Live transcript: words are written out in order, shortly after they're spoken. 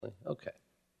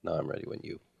I'm ready when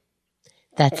you.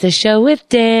 That's the show with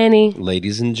Danny.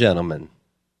 Ladies and gentlemen,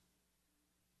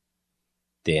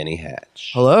 Danny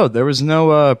Hatch. Hello. There was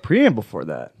no preamble for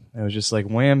that. It was just like,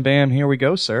 wham, bam, here we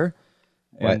go, sir.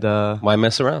 And why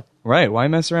mess around? Right. Why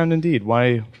mess around indeed?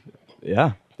 Why?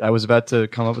 Yeah. I was about to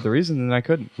come up with a reason and I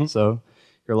couldn't. So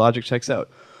your logic checks out.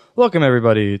 Welcome,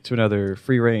 everybody, to another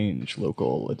free-range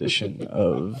local edition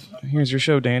of Here's Your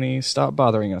Show, Danny. Stop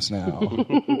bothering us now.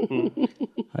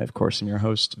 I, of course, am your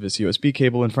host, this USB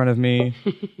cable in front of me,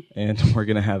 and we're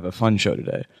going to have a fun show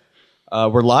today.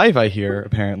 We're live, I hear,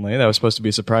 apparently. That was supposed to be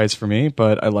a surprise for me,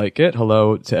 but I like it.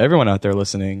 Hello to everyone out there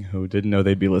listening who didn't know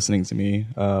they'd be listening to me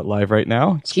live right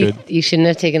now. It's Keith, good. you shouldn't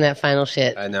have taken that final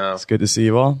shit. I know. It's good to see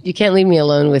you all. You can't leave me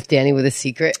alone with Danny with a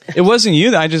secret. It wasn't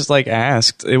you. I just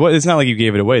asked. It's not like you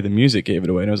gave it away. The music gave it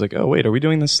away. And I was like, oh, wait, are we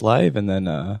doing this live? And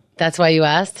then... That's why you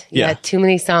asked? You had too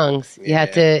many songs. You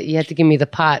had to give me the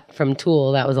pot from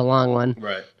Tool. That was a long one.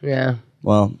 Right. Yeah.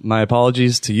 Well, my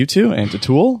apologies to you two and to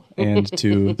Tool and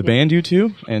to the band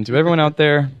U2 and to everyone out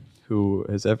there who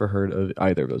has ever heard of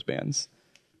either of those bands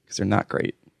because they're not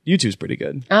great. U2's pretty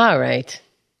good. All right.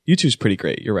 U2's pretty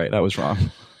great. You're right. I was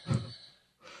wrong.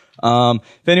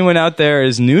 If anyone out there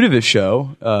is new to this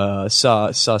show, saw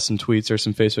some tweets or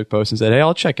some Facebook posts and said, hey,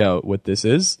 I'll check out what this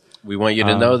is. We want you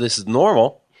to know this is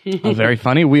normal. Very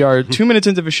funny. We are 2 minutes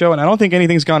into the show and I don't think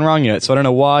anything's gone wrong yet, so I don't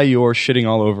know why you're shitting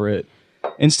all over it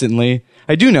instantly.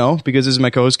 I do know, because this is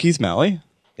my co-host, Keith Malley.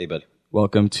 Hey, buddy.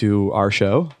 Welcome to our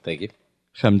show. Thank you.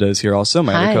 Chemda is here also,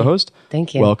 my Hi. other co-host.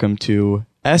 Thank you. Welcome to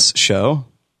S Show.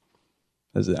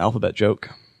 That's an alphabet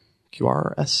joke.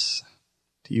 QRS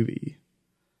TUV.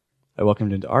 I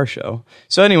welcomed into our show.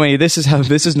 So anyway, this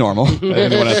is normal.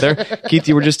 Everyone out there. Keith,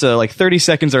 you were just 30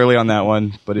 seconds early on that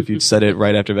one, but if you'd said it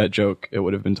right after that joke, it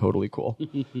would have been totally cool.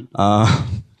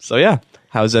 So yeah,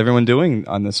 how's everyone doing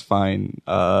on this fine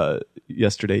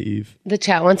yesterday eve? The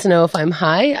chat wants to know if I'm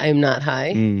high. I'm not high.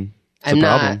 I'm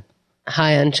not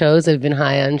high on shows. I've been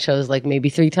high on shows like maybe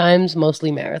 3 times,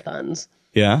 mostly marathons.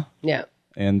 Yeah? Yeah.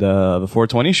 And the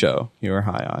 420 show you were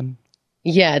high on.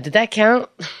 Yeah, did that count?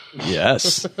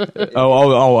 Yes.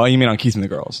 Oh, you mean on Keith and the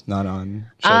Girls, not on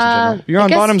shows in general. You're on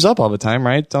Bottoms Up all the time,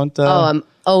 right? I'm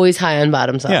always high on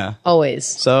Bottoms Up. Yeah. Always.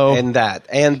 So and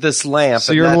this lamp.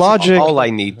 So and your that's logic all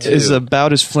I need to is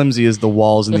about as flimsy as the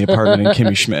walls in the apartment in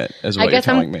Kimmy Schmidt, is what you're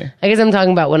telling me. I guess I'm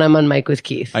talking about when I'm on mic with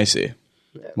Keith. I see.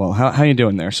 Well, how you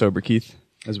doing there, sober Keith,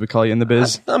 as we call you in the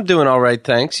biz? I'm doing all right,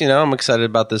 thanks. You know, I'm excited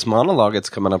about this monologue that's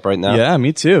coming up right now. Yeah,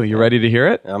 me too. You ready to hear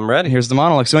it? I'm ready. Here's the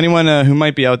monologue. So anyone who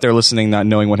might be out there listening not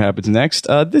knowing what happens next,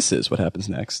 this is what happens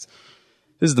next.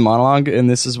 This is the monologue, and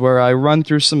this is where I run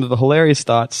through some of the hilarious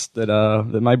thoughts that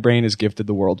my brain has gifted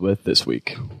the world with this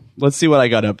week. Let's see what I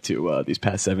got up to these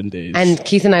past 7 days. And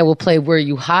Keith and I will play Were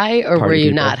You High or Were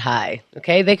You people. Not High?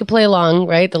 Okay? They could play along,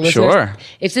 right? The listeners. Sure.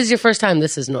 If this is your first time,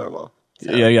 this is normal.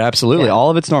 So. Yeah, absolutely. Yeah.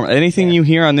 All of it's normal. Anything you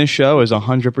hear on this show is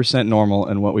 100% normal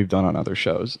in what we've done on other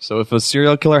shows. So if a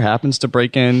serial killer happens to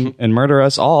break in and murder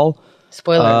us all,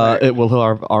 Spoiler alert. it will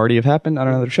already have happened on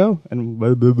another show, and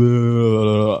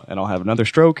I'll have another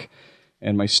stroke,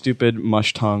 and my stupid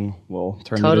mush tongue will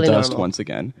turn Totally into dust normal. once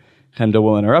again. Chemda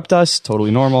will interrupt us. Totally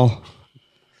normal.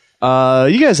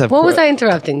 You guys have... What was I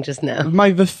interrupting just now?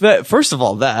 First of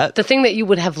all, that... The thing that you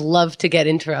would have loved to get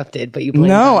interrupted, but you blamed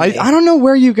No, on me. I don't know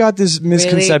where you got this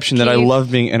misconception that I Keith?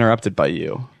 love being interrupted by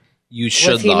you. You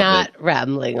should Was he love not it.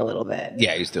 rambling a little bit?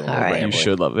 Yeah, he's doing All a little right. rambling. You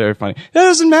should love it. Very funny. That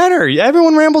doesn't matter.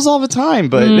 Everyone rambles all the time,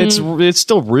 but it's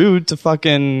still rude to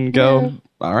fucking go.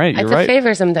 All right, you're It's right. a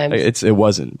favor sometimes. It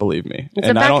wasn't. Believe me. It's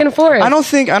a back and forth. I don't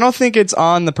think it's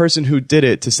on the person who did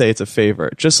it to say it's a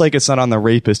favor. Just like it's not on the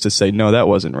rapist to say no, that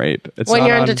wasn't rape. It's when not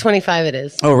you're on, under 25, it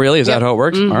is. Oh, really? Is that how it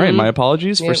works? Mm-hmm. All right. My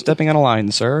apologies for Yep. stepping on a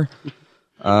line, sir.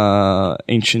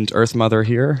 Ancient Earth Mother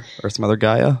here, Earth Mother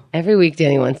Gaia. Every week,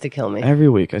 Danny wants to kill me. Every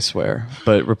week, I swear.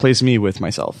 But replace me with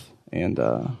myself. And,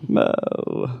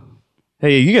 Mo.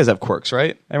 Hey, you guys have quirks,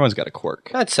 right? Everyone's got a quirk.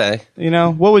 I'd say. You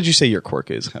know, what would you say your quirk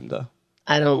is, Chemda?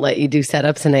 I don't let you do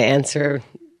setups, and I answer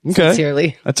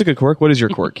sincerely. That's a good quirk. What is your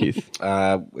quirk, Keith?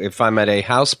 If I'm at a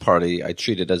house party, I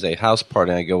treat it as a house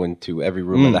party. I go into every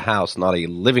room of the house, not a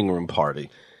living room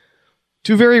party.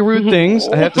 Two very rude things,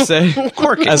 I have to say,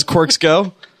 as quirks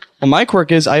go. Well, my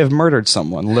quirk is I have murdered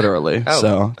someone, literally. Oh.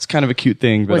 So it's kind of a cute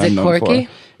thing, but Was I'm it known Corky?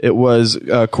 for. It was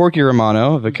Corky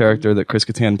Romano, the character that Chris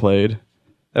Kattan played.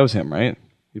 That was him, right?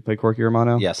 You played Corky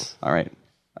Romano? Yes. All right.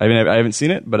 I haven't seen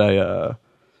it, but I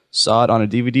saw it on a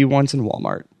DVD once in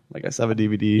Walmart. Like I still have a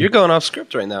DVD. You're going off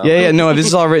script right now. Yeah, no, this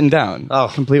is all written down.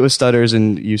 Oh. Complete with stutters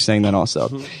and you saying that also.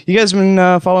 You guys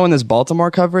been following this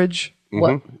Baltimore coverage?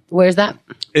 What? Where's that?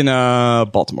 In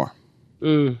Baltimore.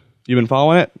 You You been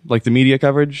following it? Like the media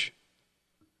coverage?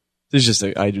 This is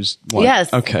just I just want...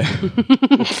 Yes. Okay.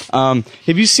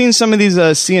 Have you seen some of these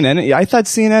CNN? I thought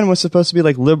CNN was supposed to be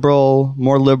like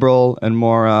more liberal and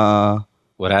more...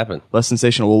 What happened? Less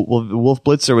sensational. Well, Wolf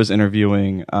Blitzer was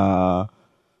interviewing a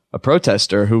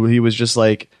protester who he was just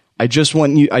like, I just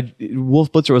want you...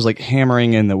 Wolf Blitzer was like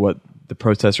hammering in that what the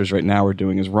protesters right now are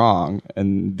doing is wrong.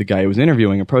 And the guy who was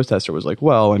interviewing a protester was like,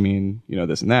 well, I mean,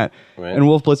 this and that. Right. And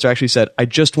Wolf Blitzer actually said, I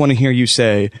just want to hear you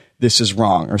say this is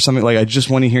wrong, or something like, I just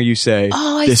want to hear you say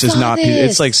this is not.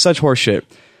 It's like such horseshit.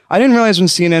 I didn't realize when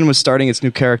CNN was starting its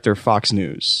new character, Fox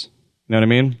News. You know what I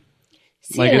mean?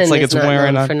 CNN is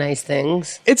not known for nice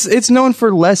things. It's known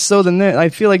for less so than that. I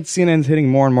feel like CNN's hitting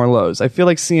more and more lows. I feel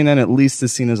like CNN at least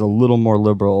is seen as a little more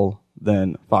liberal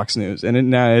than Fox News, and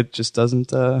now it just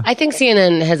doesn't. I think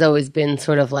CNN has always been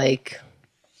sort of like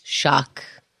shock.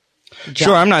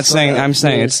 Sure, I'm not saying. I'm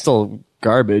saying it's still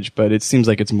garbage, but it seems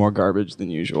like it's more garbage than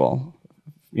usual.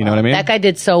 You know what I mean? That guy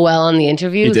did so well on the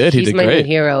interview. He did. He did my great. New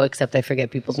hero, except I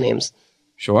forget people's names.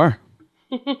 Sure.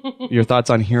 Your thoughts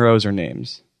on heroes or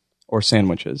names or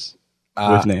sandwiches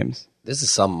with names? This is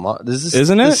some.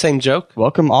 Isn't it the same joke?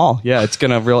 Welcome all. Yeah, it's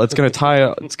gonna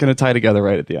tie together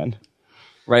right at the end.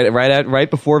 Right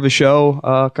before the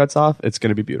show cuts off, it's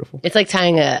gonna be beautiful. It's like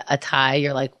tying a tie.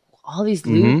 You're like, all these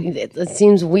it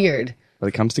seems weird, but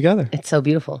it comes together. It's so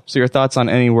beautiful. So your thoughts on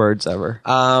any words ever?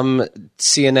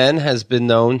 CNN has been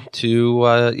known to,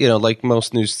 like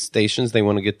most news stations, they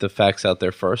want to get the facts out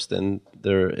there first, and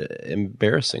they're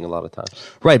embarrassing a lot of times.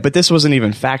 Right, but this wasn't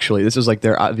even factually. This was like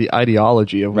the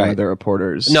ideology of one of their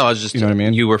reporters. No, I was just, you know what I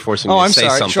mean? You were forcing me to say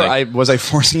something. Sure. Was I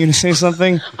forcing you to say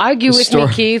something? Argue with me,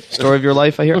 Keith. Story of your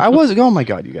life, I hear. I was. Oh my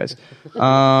God, you guys.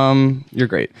 You're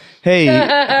great. Hey,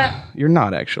 you're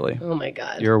not actually. Oh my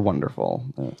God. You're wonderful.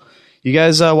 You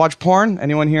guys watch porn?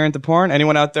 Anyone here into porn?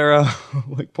 Anyone out there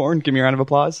like porn? Give me a round of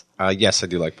applause. Yes, I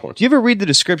do like porn. Do you ever read the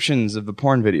descriptions of the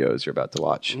porn videos you're about to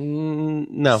watch?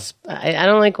 No. I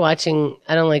don't like watching.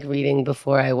 I don't like reading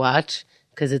before I watch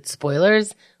because it's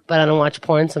spoilers. But I don't watch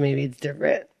porn, so maybe it's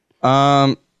different. They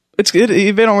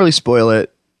don't really spoil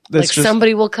it. That's like just,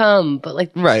 somebody will come, but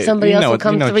like somebody else will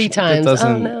come 3 times.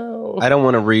 Oh no! I don't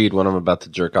want to read when I'm about to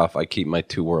jerk off. I keep my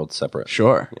 2 worlds separate.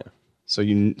 Sure.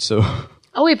 Yeah. So.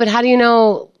 Oh, wait, but how do you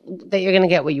know that you're going to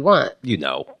get what you want? You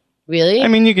know. Really? I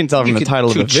mean, you can tell from the title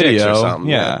of the video.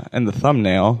 Yeah, and the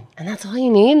thumbnail. And that's all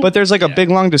you need? But there's like a big,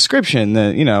 long description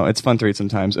that, it's fun to read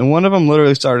sometimes. And one of them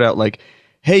literally started out like,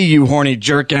 hey, you horny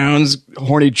jerk hounds,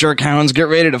 get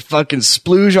ready to fucking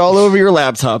splooge all over your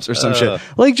laptops or some shit.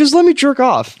 Like, just let me jerk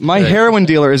off. My heroin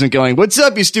dealer isn't going, what's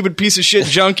up, you stupid piece of shit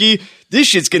junkie? This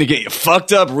shit's gonna get you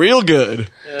fucked up real good.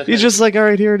 He's just like, all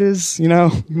right, here it is.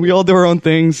 We all do our own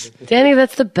things. Danny,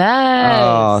 that's the best.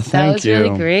 Oh, thank you. That was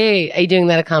really great. Are you doing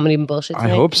that at Comedy and Bullshit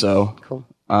tonight? I hope so. Cool.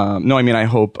 No, I mean, I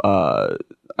hope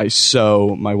I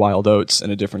sow my wild oats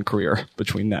in a different career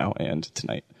between now and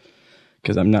tonight.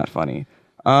 Because I'm not funny.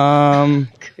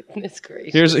 Goodness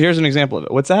gracious. Here's an example of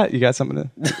it. What's that? You got something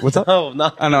to... What's up? Oh, no. I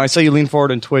don't know. I saw you lean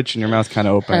forward and twitch and your mouth kind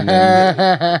of open.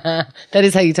 That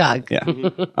is how you talk. Yeah.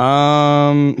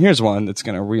 Here's one that's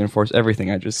going to reinforce everything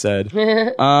I just said.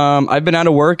 I've been out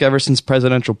of work ever since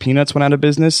Presidential Peanuts went out of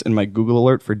business, and my Google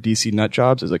alert for DC nut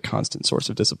jobs is a constant source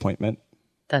of disappointment.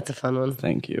 That's a fun one.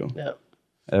 Thank you. Yep.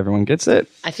 Everyone gets it?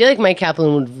 I feel like Mike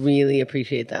Kaplan would really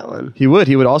appreciate that one. He would.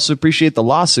 He would also appreciate the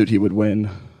lawsuit he would win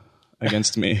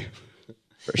against me.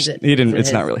 He didn't.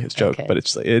 It's not really his joke, but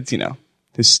it's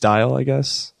his style, I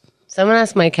guess. Someone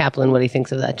asked Mike Kaplan what he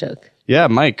thinks of that joke. Yeah,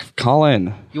 Mike, call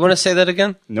in. You want to say that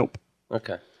again? Nope.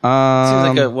 Okay.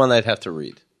 Seems like one I'd have to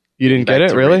read. You didn't get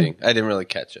it, really? Reading. I didn't really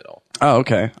catch it all. Oh,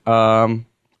 okay.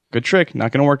 Good trick.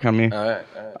 Not going to work on me. All right.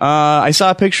 I saw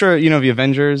a picture, the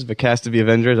Avengers, the cast of the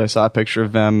Avengers. I saw a picture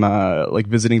of them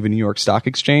visiting the New York Stock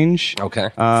Exchange. Okay.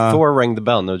 Thor rang the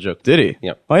bell, no joke. Did he?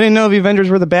 Yep. Well, I didn't know the Avengers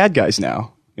were the bad guys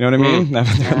now. You know what I mean?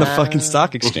 They're in the fucking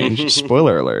stock exchange.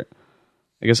 Spoiler alert.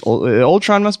 I guess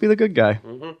Ultron must be the good guy.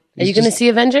 Mm-hmm. Are you going to see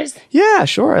Avengers? Yeah,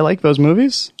 sure. I like those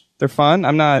movies. They're fun.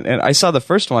 And I saw the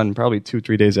first one probably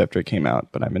 2-3 days after it came out,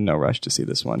 but I'm in no rush to see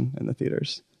this one in the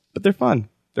theaters. But they're fun.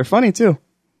 They're funny too.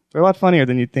 They're a lot funnier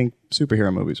than you'd think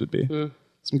superhero movies would be.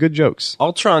 Some good jokes.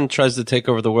 Ultron tries to take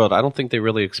over the world. I don't think they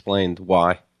really explained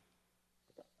why.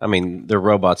 I mean, they're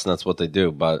robots and that's what they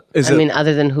do, but...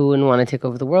 other than who wouldn't want to take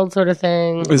over the world sort of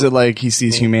thing. Is it like he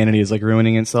sees humanity as like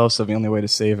ruining itself, so the only way to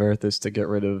save Earth is to get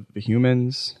rid of the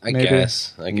humans? I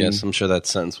guess. I'm sure that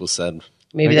sentence was said.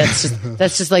 Maybe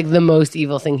that's just like the most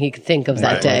evil thing he could think of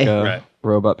that day. Like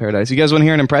robot paradise. You guys want to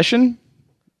hear an impression?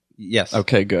 Yes.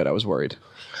 Okay, good. I was worried.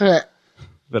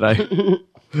 that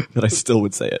I still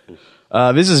would say it.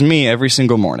 This is me every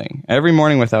single morning. Every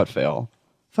morning without fail.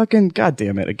 Fucking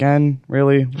goddamn it. Again?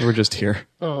 Really? We're just here.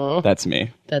 Aww. That's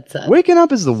me. That's sad. Waking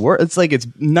up is the worst. It's like it's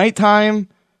nighttime.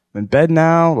 I'm in bed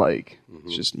now. Like,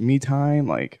 it's just me time.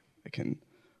 Like, I can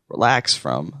relax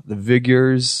from the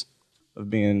vigors of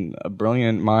being a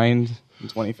brilliant mind in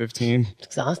 2015. It's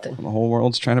exhausting. The whole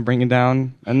world's trying to bring you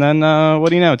down. And then, what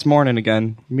do you know? It's morning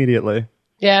again. Immediately.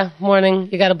 Yeah, morning.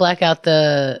 You got to black out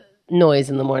the noise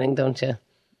in the morning, don't you?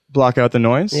 Block out the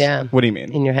noise? Yeah. What do you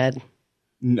mean? In your head.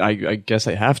 I guess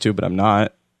I have to, but I'm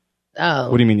not. Oh.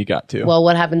 What do you mean you got to? Well,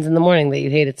 what happens in the morning that you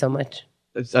hate it so much?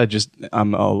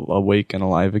 I'm awake and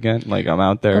alive again. Like, I'm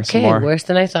out there some Okay, more. worse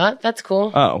than I thought. That's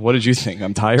cool. Oh, what did you think?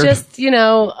 I'm tired? Just,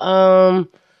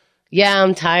 yeah,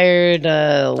 I'm tired.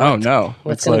 Oh, no.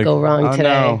 What's going to go wrong today?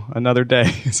 No, another day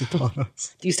is upon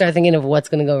us. Do you start thinking of what's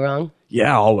going to go wrong?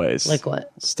 Yeah, always. Like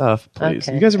what? Stuff, please.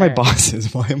 Okay, You guys are my all right.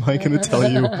 bosses. Why am I going to tell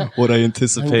you what I I'm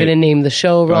anticipate? going to name the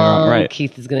show wrong. right.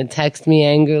 Keith is going to text me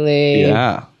angrily.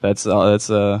 Yeah, that's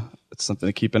something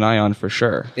to keep an eye on for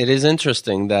sure. It is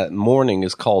interesting that morning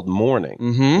is called morning,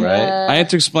 right? I had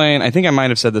to explain. I think I might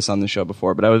have said this on the show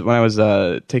before, but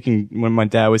when my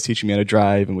dad was teaching me how to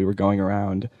drive and we were going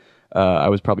around. I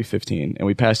was probably 15, and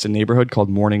we passed a neighborhood called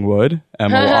Morningwood,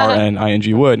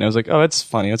 Morning Wood, and I was like, "Oh, that's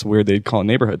funny. That's weird. They'd call a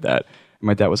neighborhood that." And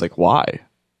my dad was like, "Why?"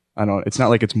 It's not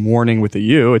like it's morning with a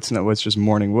U. It's just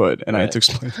Morningwood, and I had to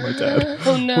explain to my dad.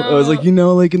 Oh, no. I was like,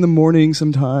 like in the morning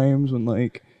sometimes when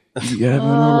like you have an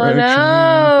erection.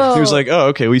 no. He was like, "Oh,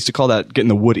 okay. We used to call that getting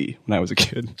the woody when I was a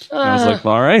kid." And I was like,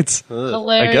 "All right,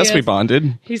 Hilarious. I guess we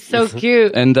bonded." He's so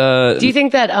cute. And do you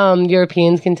think that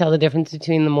Europeans can tell the difference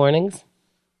between the mornings?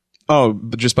 oh,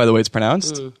 but just by the way it's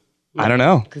pronounced, I don't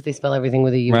know. Because they spell everything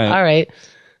with a U. Right. All right.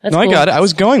 That's No, cool. I got it. I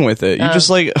was going with it. You just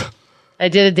like. I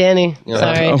did it, Danny.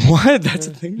 Sorry. What? That's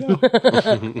a thing now?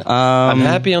 I'm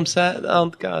happy, I'm sad. Oh,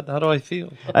 God, how do I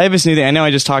feel? I have this new thing. I know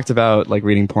I just talked about like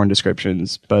reading porn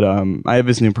descriptions, but I have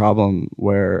this new problem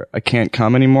where I can't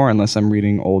come anymore unless I'm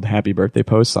reading old happy birthday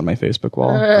posts on my Facebook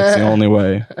wall. That's the only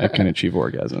way I can achieve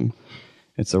orgasm.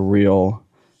 It's a real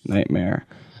nightmare.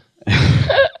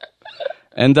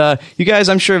 And you guys,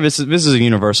 I'm sure this is a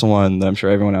universal one that I'm sure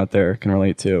everyone out there can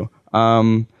relate to.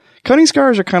 Cutting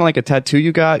scars are kind of like a tattoo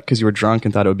you got because you were drunk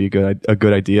and thought it would be a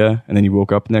good idea, and then you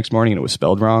woke up the next morning and it was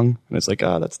spelled wrong, and it's like,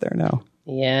 oh, that's there now.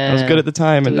 Yeah. That was good at the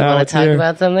time, and Do we now want it's to talk here.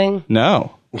 about something?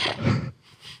 No.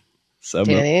 So,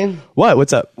 Danny? what?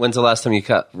 What's up? When's the last time you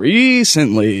cut?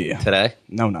 Recently. Today?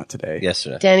 No, not today.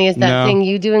 Yesterday? Danny, is that No. thing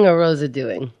you doing or Rosa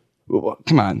doing? Well,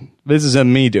 come on. This is a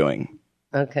me doing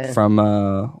Okay. from,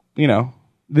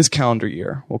 this calendar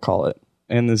year, we'll call it,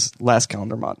 and this last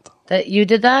calendar month. That you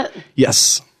did that?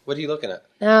 Yes. What are you looking at?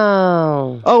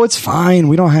 No. Oh, it's fine.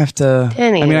 We don't have to.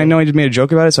 Danny. I mean, I know I just made a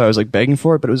joke about it, so I was like begging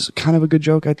for it, but it was kind of a good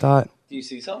joke, I thought. Do you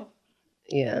see something?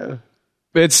 Yeah.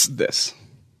 It's this.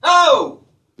 Oh!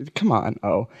 Come on.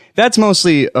 Oh. That's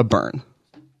mostly a burn.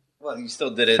 Well, you still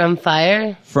did it. From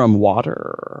fire? From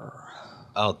water.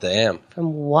 Oh, damn.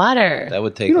 From water. That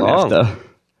would take You don't long. have to.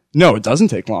 No, it doesn't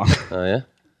take long. Oh, yeah?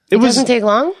 It doesn't take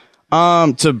long?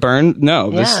 To burn?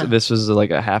 No, Yeah. this was like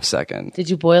a half second. Did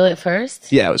you boil it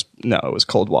first? Yeah, it was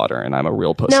cold water, and I'm a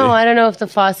real pussy. No, I don't know if the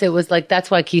faucet was like, that's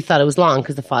why Keith thought it was long,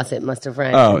 because the faucet must have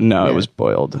ran. Oh, no, it was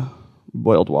boiled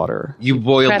water. You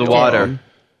boiled Prepped the it. water.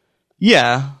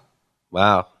 Yeah,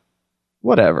 Wow.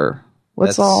 whatever.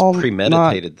 Let's That's all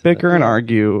premeditated. not bicker and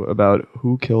argue about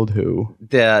who killed who.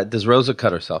 Does Rosa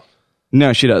cut herself?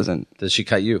 No, she doesn't. Does she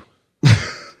cut you?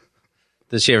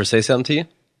 Does she ever say something to you?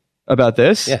 About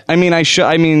this? Yeah. I mean, I'm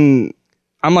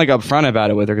like upfront about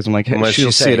it with her because I'm like, hey, What does she'll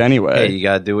she see say? it anyway. Hey, you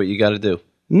got to do what you got to do.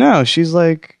 No, she's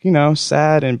like,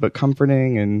 sad but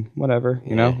comforting and whatever.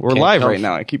 We're can't live comf- right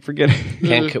now. I keep forgetting.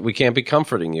 We can't be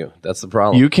comforting you. That's the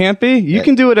problem. You can't be? You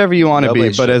can do whatever you want to be,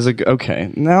 Nobody but should.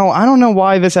 okay. No, I don't know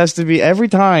why this has to be every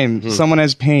time someone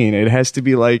has pain, it has to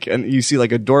be like, and you see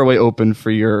like a doorway open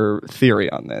for your theory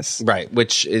on this. Right,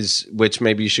 which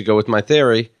maybe you should go with my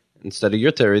theory instead of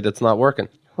your theory that's not working.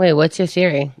 Wait, what's your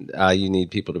theory? You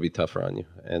need people to be tougher on you.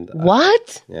 And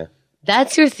What? Yeah.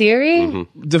 That's your theory?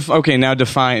 Mm-hmm. Okay, now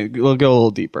define, we'll go a little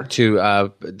deeper.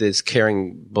 This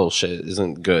caring bullshit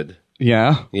isn't good.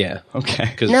 Yeah? Yeah.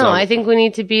 Okay. No, I think we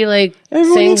need to be like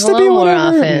Everyone saying needs to hello be more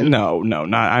whatever. often. No,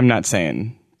 I'm not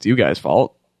saying it's you guys'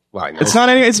 fault. Well, I know.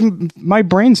 It's my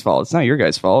brain's fault. It's not your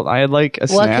guys' fault. I had like a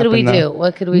What snap could we in the- do?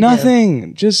 What could we do?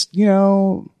 Nothing. Just,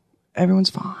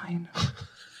 everyone's fine.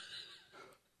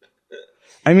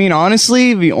 I mean,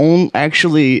 honestly,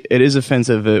 it is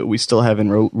offensive that we still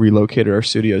haven't relocated our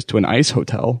studios to an ice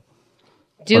hotel.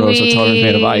 Do Or those we? hotel rooms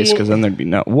made of ice, because then there'd be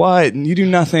no. What? You do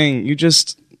nothing. You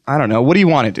just I don't know. What do you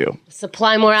want to do?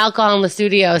 Supply more alcohol in the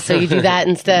studio so you do that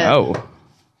instead. Oh.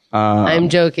 I'm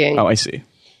joking. Oh, I see.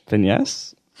 Then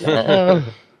yes. Uh-oh.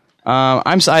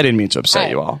 I didn't mean to upset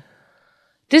you all.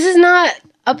 This is not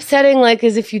upsetting like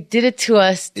as if you did it to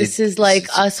us. This is like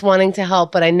us wanting to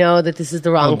help, but I know that this is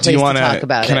the wrong place to talk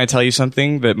about Can I tell you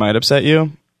something that might upset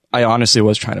you? I honestly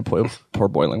was trying to pour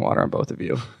boiling water on both of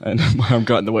you, and my arm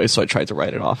got in the way, so I tried to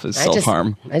write it off as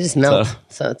self-harm. I just melt,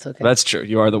 so it's okay. That's true.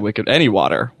 You are the wicked. Any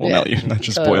water will melt you, not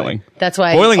just boiling. That's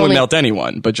why boiling would melt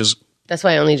anyone, but just... That's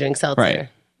why I only drink seltzer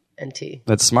and tea.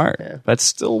 That's smart. Yeah. That's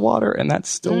still water, and that's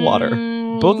still water.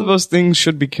 Both of those things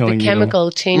should be killing the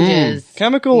chemical changes.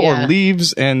 Chemical or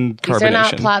leaves and carbonation. These are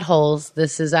not plot holes.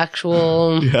 This is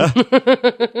actual... Yeah.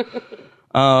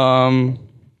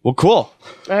 Well, cool.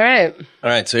 All right.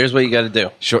 So here's what you got to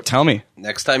do. Sure. Tell me.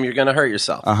 Next time you're going to hurt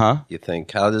yourself, you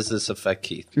think, how does this affect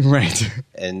Keith? Right.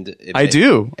 And I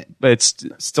do, but it's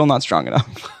still not strong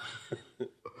enough.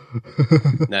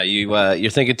 Now you're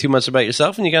thinking too much about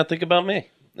yourself, and you got to think about me.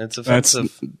 It's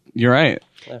offensive. You're right.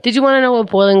 Did you want to know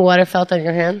what boiling water felt on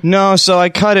your hand? No. So I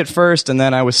cut it first, and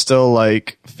then I was still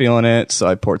like feeling it, so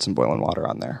I poured some boiling water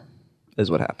on there. Is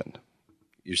what happened.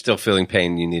 You're still feeling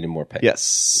pain. You needed more pain.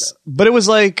 Yes, but it was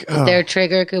like. Is there a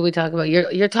trigger? Could we talk about?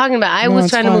 You're talking about. I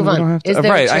was trying to move on. Is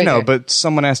there right? A trigger? I know, but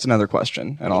someone asked another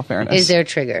question. In all fairness, is there a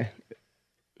trigger?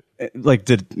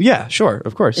 Yeah, sure,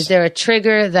 of course. Is there a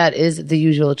trigger that is the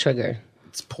usual trigger?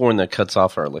 It's porn that cuts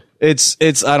off early. It's.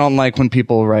 I don't like when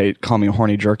people call me a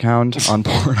horny jerkhound on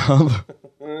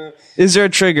Pornhub. Is there a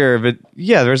trigger? But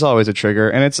yeah, there's always a trigger,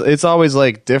 and it's always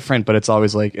like different, but it's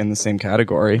always like in the same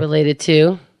category. Related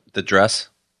to the dress.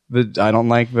 I don't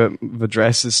like the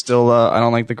dress is still. I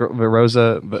don't like the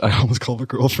Rosa. But I almost called her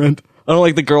girlfriend. I don't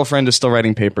like the girlfriend is still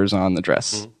writing papers on the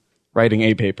dress. Writing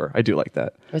a paper. I do like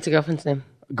that. What's your girlfriend's name?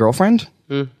 Girlfriend?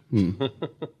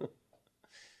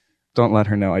 Don't let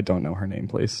her know I don't know her name,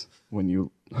 please. When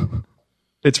you,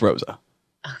 it's Rosa.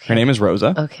 Okay. Her name is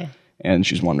Rosa. Okay. And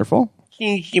she's wonderful.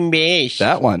 She's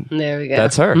that one. There we go.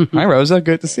 That's her. Hi, Rosa.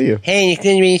 Good to see you. Hey, it's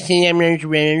good to see you,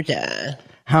 Rosa.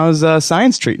 How's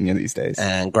science treating you these days?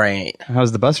 Great.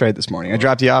 How's the bus ride this morning? I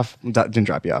dropped you off. Didn't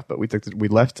drop you off, but we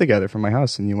left together from my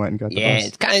house, and you went and got the bus. Yeah,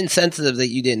 it's kind of insensitive that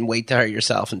you didn't wait to hurt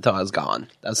yourself until I was gone.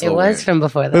 That's it was weird. From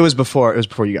before that. It was before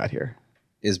you got here.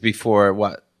 Is before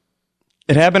what?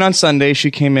 It happened on Sunday.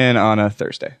 She came in on a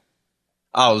Thursday.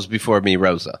 Oh, it was before me,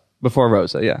 Rosa. Before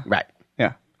Rosa, yeah. Right.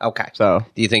 Yeah. Okay. So,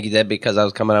 do you think you did because I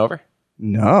was coming over?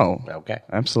 No. Okay.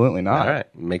 Absolutely not. All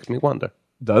right. Makes me wonder.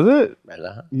 Does it?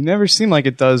 You never seem like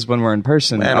it does when we're in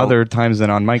person other times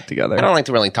than on mic together. I don't like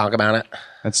to really talk about it.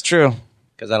 That's true.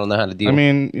 Because I don't know how to deal. I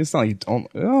mean, it's not like you don't.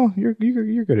 Oh, you're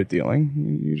good at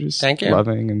dealing. You're just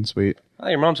loving and sweet. Oh,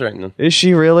 your mom's right now. Is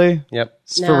she really? Yep.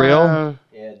 It's for real?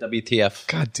 Yeah, WTF.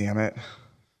 God damn it.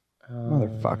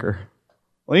 Motherfucker.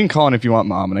 Well, you can call in if you want,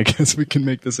 Mom, and I guess we can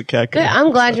make this a cat. Good.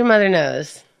 I'm glad your mother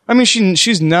knows. I mean,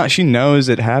 she knows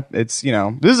it happened. It's,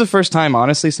 this is the first time,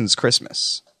 honestly, since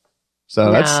Christmas.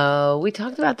 So we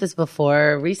talked about this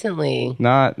before recently.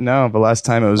 But last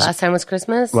time was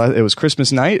Christmas? It was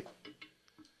Christmas night.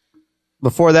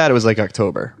 Before that, it was like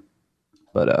October.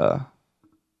 But,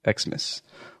 Xmas.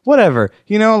 Whatever.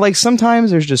 Like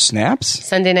sometimes there's just snaps.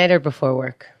 Sunday night or before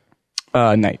work?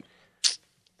 Night.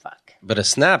 Fuck. But a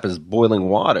snap is boiling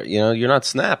water. You're not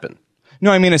snapping.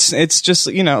 No, I mean, it's just,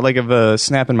 like a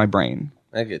snap in my brain.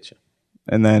 I get you.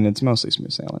 And then it's mostly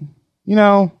smooth sailing. You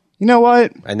know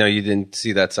what? I know you didn't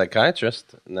see that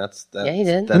psychiatrist, and that's yeah, he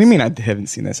did. What do you mean I haven't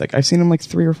seen that? I've seen him like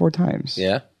 3 or 4 times.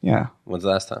 Yeah? Yeah. When's the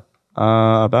last time?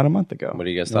 About a month ago. What are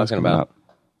you guys talking about?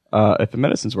 If the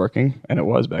medicine's working, and it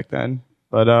was back then.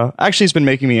 But actually, it's been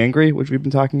making me angry, which we've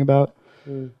been talking about.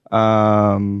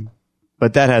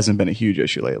 But that hasn't been a huge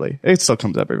issue lately. It still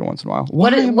comes up every once in a while.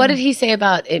 What did he say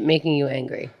about it making you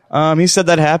angry? He said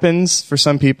that happens for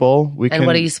some people. What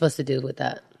are you supposed to do with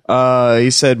that?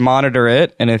 He said monitor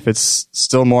it, and if it's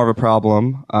still more of a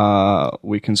problem,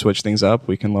 we can switch things up.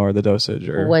 We can lower the dosage.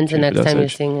 Or when's the next time you're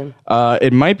seeing him?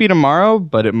 It might be tomorrow,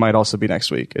 but it might also be next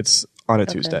week. It's on a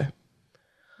Tuesday.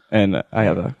 And I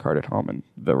have a card at home, and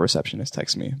the receptionist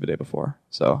texted me the day before.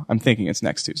 So I'm thinking it's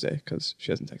next Tuesday because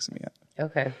she hasn't texted me yet.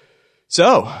 Okay.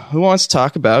 So, who wants to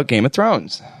talk about Game of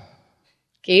Thrones?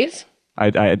 Keith?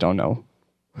 I don't know.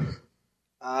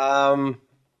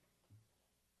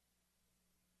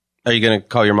 Are you going to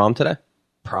call your mom today?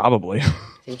 Probably. I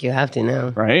think you have to now.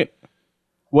 Right?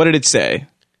 What did it say?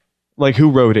 Like, who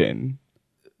wrote in?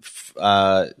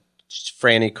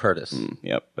 Franny Curtis.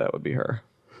 Yep, that would be her.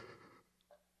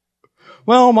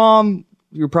 Well, Mom,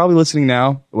 you're probably listening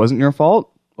now. It wasn't your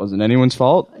fault. Wasn't anyone's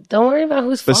fault. Don't worry about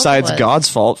whose fault. Besides God's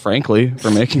fault, frankly, for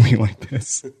making me like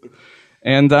this.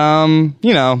 And,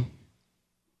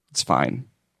 it's fine.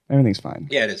 Everything's fine.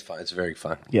 Yeah, it is fine. It's very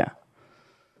fine. Yeah.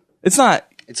 It's not.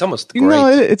 It's almost great. No,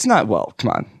 it's not. Well,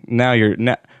 come on. Now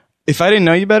if I didn't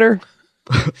know you better,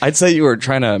 I'd say you were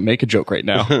trying to make a joke right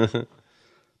now.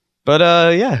 But,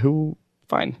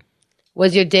 fine.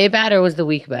 Was your day bad or was the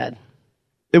week bad?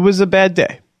 It was a bad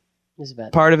day. It was a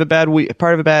bad Part of a bad week.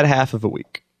 Part of a bad half of a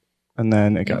week. And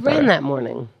then it got better. ran that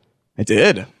morning. I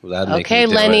did. Okay,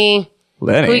 Lenny.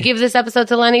 Lenny. Can we give this episode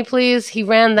to Lenny, please? He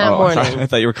ran that morning. I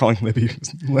thought you were calling Libby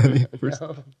Lenny.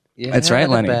 No. That's right,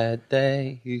 Lenny. A bad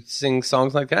day. You sing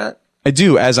songs like that? I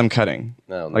do as I'm cutting.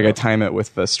 No. Like I time it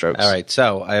with the strokes. All right,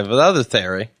 so I have another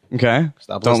theory. Okay.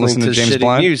 Stop Don't listen listening to to James shitty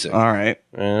Blunt. music. All right.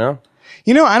 I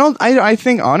I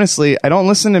think honestly, I don't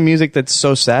listen to music that's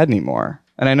so sad anymore.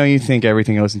 And I know you think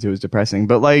everything I listen to is depressing,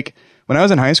 but like when I was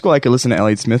in high school, I could listen to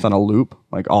Elliott Smith on a loop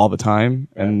like all the time,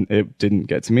 and it didn't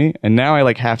get to me. And now I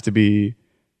like have to be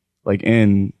like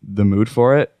in the mood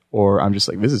for it, or I'm just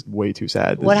like, this is way too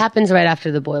sad. What happens right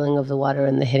after the boiling of the water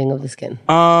and the hitting of the skin?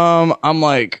 I'm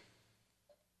like,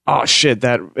 oh shit,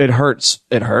 that it hurts.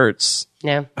 It hurts.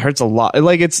 Yeah. It hurts a lot.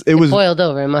 Like it was boiled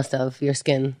over. It must have your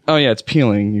skin. Oh yeah, it's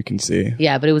peeling. You can see.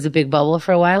 Yeah, but it was a big bubble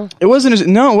for a while. It wasn't. It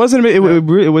wasn't. It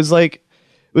was like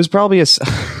it was probably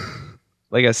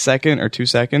like a second or 2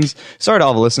 seconds. Sorry to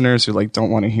all the listeners who like don't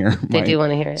want to hear. They do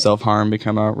want to hear it. Self-harm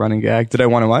become a running gag. Did I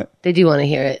want to what? They do want to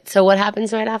hear it. So what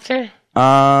happens right after?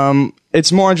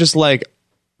 It's more just like,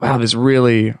 wow, it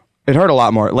hurt a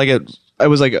lot more. Like it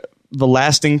was like the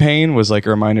lasting pain was like a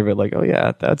reminder of it. Like, oh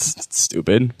yeah, that's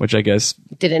stupid. Which I guess.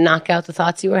 Did it knock out the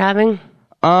thoughts you were having?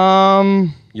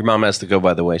 Your mom has to go,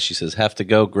 by the way. She says, have to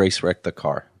go. Grace wrecked the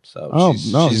car. So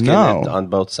she's getting it on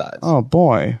both sides. Oh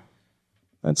boy.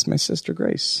 That's my sister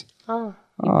Grace. Oh,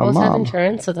 you both have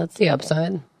insurance, so that's the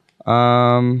upside.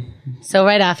 So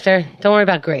right after, don't worry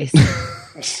about Grace.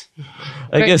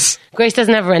 I guess Grace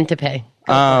doesn't have rent to pay.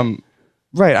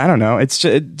 Right. I don't know. It's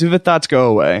just, do the thoughts go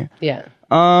away? Yeah.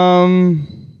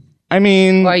 I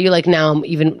mean, or are you like now I'm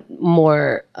even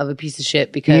more of a piece of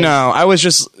shit because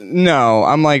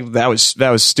I'm like that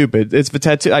was stupid. It's the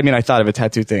tattoo. I mean, I thought of a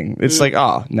tattoo thing. It's like,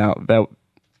 oh no, that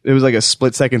it was like a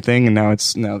split second thing, and now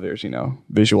there's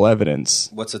visual evidence.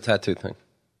 What's a tattoo thing?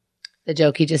 The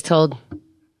joke he just told.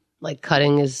 Like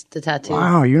cutting is the tattoo.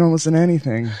 Wow, you don't listen to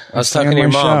anything. I was talking to your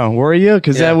mom. Show. Were you?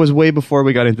 Because that was way before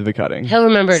we got into the cutting. He'll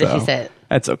remember it if you say it.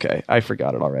 That's okay. I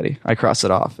forgot it already. I crossed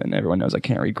it off, and everyone knows I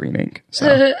can't read green ink. So,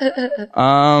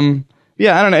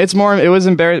 yeah, I don't know. It's more. It was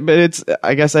embarrassing, but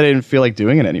I guess I didn't feel like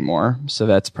doing it anymore. So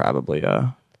that's probably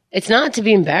It's not to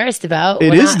be embarrassed about.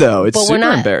 It is though. It's super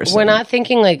embarrassing. We're not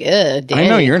thinking like, Danny, I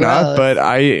know you're gross. not, but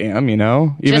I am.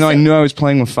 Even though I knew I was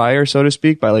playing with fire, so to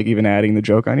speak, by like even adding the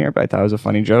joke on here, but I thought it was a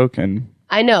funny joke, and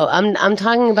I know. I'm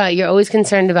talking about. You're always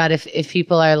concerned about if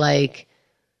people are like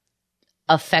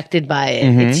affected by it.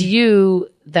 Mm-hmm. It's you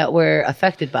that we're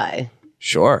affected by.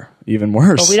 Sure, even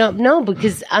worse. But we don't know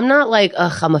because I'm not like,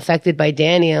 I'm affected by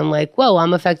Danny. I'm like, whoa,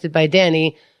 I'm affected by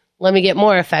Danny. Let me get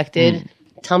more affected.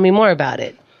 Tell me more about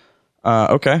it.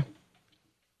 Okay.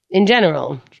 In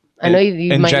general. I know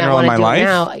you might not want to do it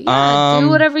now. Yeah, do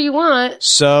whatever you want.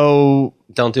 So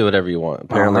don't do whatever you want.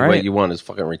 Apparently what you want is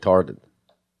fucking retarded.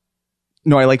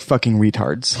 No, I like fucking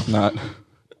retards, not...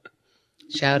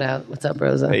 Shout out. What's up,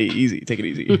 Rosa? Hey, easy. Take it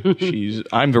easy.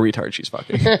 I'm the retard she's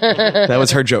fucking. That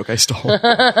was her joke I stole.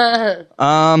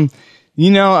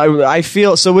 I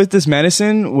feel so with this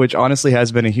medicine, which honestly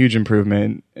has been a huge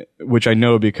improvement, which I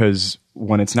know because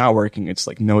when it's not working, it's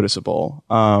like noticeable.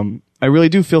 I really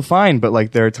do feel fine, but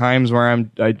like there are times where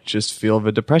I just feel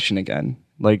the depression again.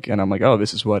 Like, and I'm like, oh,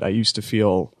 this is what I used to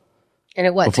feel. And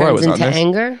it turns into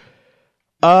anger?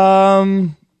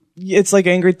 It's like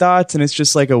angry thoughts, and it's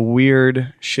just like a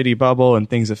weird, shitty bubble, and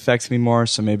things affect me more,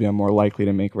 so maybe I'm more likely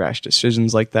to make rash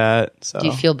decisions like that. So. Do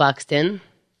you feel boxed in?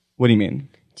 What do you mean?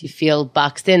 Do you feel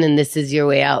boxed in, and this is your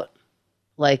way out?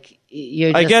 Like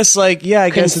you're just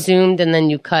consumed, and then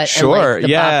you cut. Sure, and, like,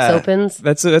 the box opens.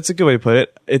 That's a good way to put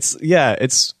it. It's.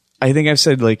 I think I've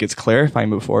said like it's clarifying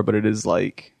before, but it is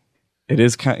like. It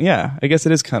is kind of, yeah, I guess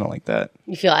it is kind of like that.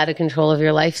 You feel out of control of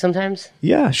your life sometimes?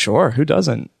 Yeah, sure. Who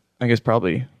doesn't? I guess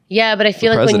probably. Yeah, but I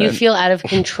feel like when you feel out of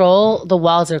control, the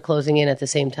walls are closing in at the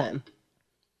same time.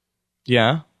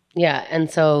 Yeah. Yeah, and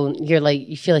so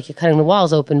you feel like you're cutting the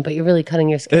walls open, but you're really cutting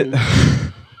your skin.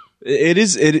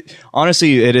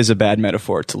 Honestly, it is a bad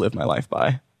metaphor to live my life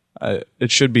by.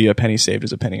 It should be a penny saved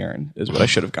is a penny earned is what I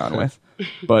should have gone with.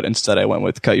 But instead I went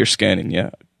with cut your skin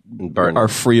and burn are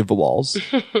free of the walls.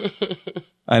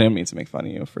 I didn't mean to make fun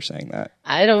of you for saying that.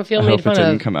 I don't feel I made hope fun it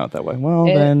didn't of. come out that way. Well,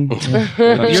 then.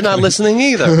 You're not listening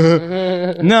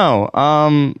either.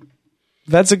 No.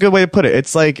 That's a good way to put it.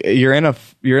 It's like you're in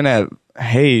a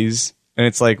haze, and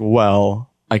it's like, well,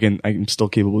 I'm still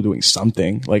capable of doing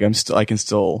something. Like I can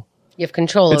still. You have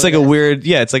control. It's like a weird,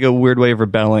 it's like a weird way of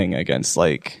rebelling against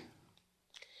like.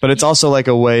 But it's also like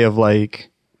a way of like.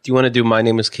 Do you want to do My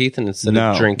Name is Keith and instead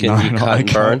of drinking, you cut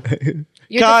and burn?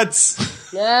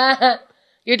 Cuts.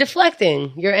 You're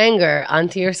deflecting your anger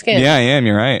onto your skin. Yeah, I am.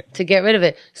 You're right. To get rid of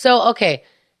it. So, okay,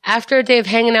 after a day of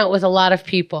hanging out with a lot of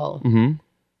people,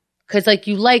 because like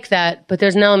you like that, but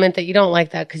there's an element that you don't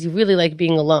like that because you really like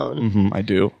being alone. I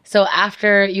do. So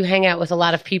after you hang out with a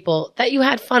lot of people that you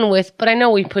had fun with, but I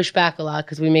know we push back a lot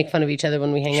because we make fun of each other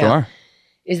when we hang out.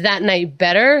 Is that night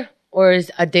better or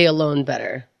is a day alone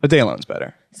better? A day alone's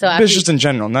better. So it's just in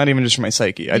general, not even just for my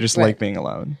psyche. I just like being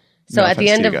alone. So No at the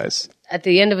offense end to of you guys. at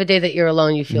the end of a day that you're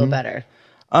alone, you feel better.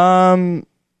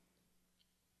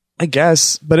 I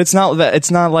guess, but it's not that.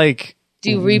 It's not like. Do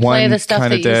you replay one the stuff kinda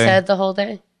that you day. said the whole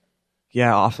day?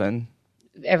 Yeah, often.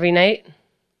 Every night?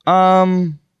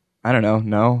 I don't know.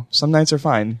 No, some nights are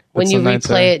fine. but When you some nights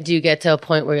replay are- it, do you get to a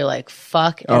point where you're like,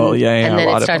 fuck? And, Oh, yeah, and a then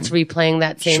lot it of starts them. replaying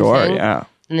that same Sure, thing? yeah,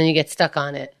 And then you get stuck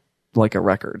on it. like a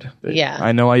record. Yeah.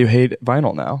 I know why you hate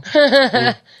vinyl now.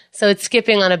 So it's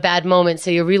skipping on a bad moment, so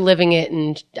you're reliving it,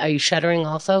 and are you shuddering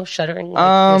also? Shuddering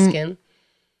like your skin?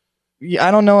 Yeah,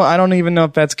 I don't know. I don't even know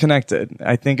if that's connected.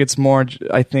 I think it's more.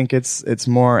 I think it's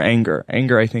more anger.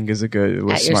 Anger, I think, is a good.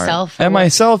 Was At smart. yourself or At what?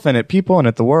 myself, and at people, and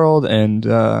at the world, and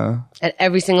At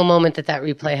every single moment that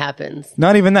replay happens.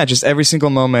 not even that. Just every single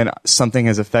moment something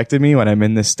has affected me when I'm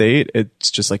in this state.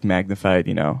 It's just like magnified,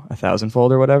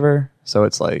 1,000-fold or whatever. So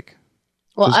it's like.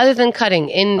 Well, other than cutting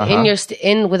in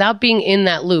your without being in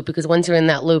that loop, because once you're in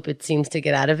that loop, it seems to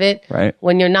get out of it. Right.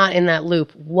 When you're not in that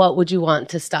loop, what would you want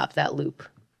to stop that loop?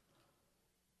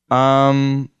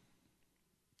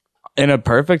 In a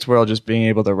perfect world, just being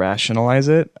able to rationalize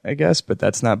it, I guess, but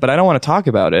that's not. But I don't want to talk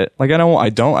about it. Like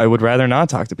I would rather not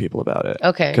talk to people about it.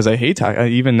 Okay. Because I hate talk.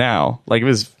 Even now, like it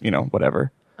was,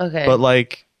 whatever. Okay. But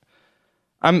like,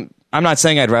 I'm not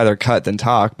saying I'd rather cut than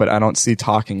talk, but I don't see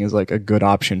talking as like a good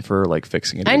option for like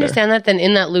fixing it. I understand that. Then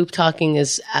in that loop, talking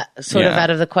is sort of out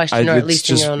of the question, or at least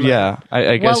in your own mind. Yeah,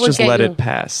 I guess would just get let you- it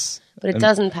pass. But it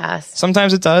doesn't pass.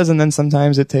 Sometimes it does, and then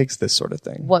sometimes it takes this sort of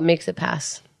thing. What makes it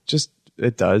pass? Just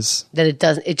it does. That it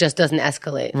doesn't. It just doesn't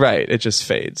escalate. Right. It just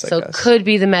fades. So I it guess. could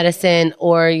be the medicine,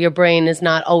 or your brain is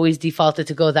not always defaulted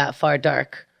to go that far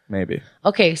dark. Maybe.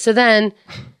 Okay, so then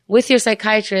with your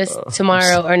psychiatrist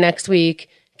tomorrow or next week,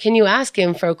 can you ask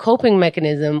him for a coping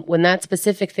mechanism when that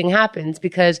specific thing happens?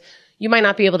 Because you might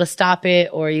not be able to stop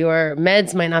it, or your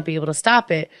meds might not be able to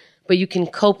stop it, but you can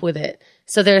cope with it.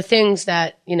 So there are things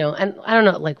that, and I don't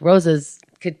know, like Rosa's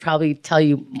could probably tell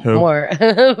you more,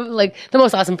 like the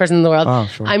most awesome person in the world. Oh,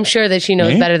 sure. I'm sure that she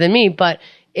knows Me? better than me, but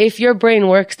if your brain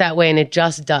works that way, and it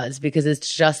just does because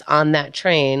it's just on that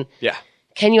train, Yeah.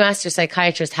 can you ask your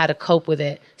psychiatrist how to cope with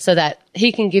it so that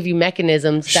he can give you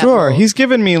mechanisms? That Sure. will- He's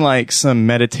given me like some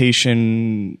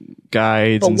meditation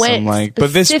guides and some like,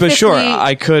 but sure,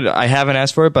 specifically- I haven't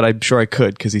asked for it, but I'm sure I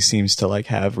could because he seems to like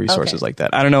have resources Okay. like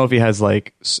that. I don't know if he has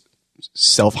like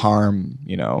self-harm,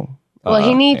 Well,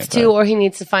 he needs to, or he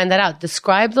needs to find that out.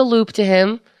 Describe the loop to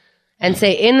him and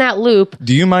say, in that loop,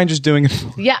 Do you mind just doing it?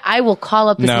 yeah, I will call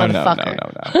up this motherfucker.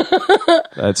 No.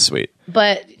 That's sweet.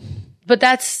 But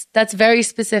that's very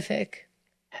specific.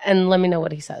 And let me know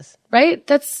what he says. Right?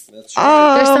 There's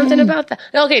something about that.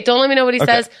 Okay, don't let me know what he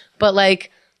says, but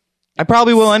like, I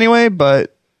probably will anyway,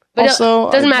 but also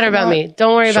it doesn't matter about me.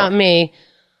 Don't worry about me.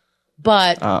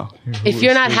 But if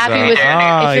you're not happy with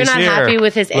happy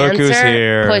with his Look who's answer,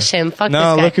 here. push him. Fuck No,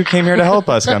 this guy. look who came here to help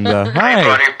us, Gamza. Hi.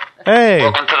 buddy. Hey.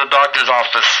 Welcome to the doctor's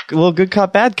office. Little good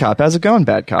cop, bad cop. How's it going,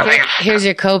 bad cop? Here's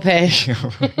your copay.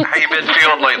 How you been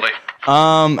feeling lately?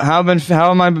 How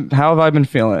have I been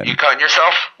feeling? You cutting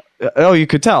yourself? Oh, you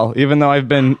could tell, even though I've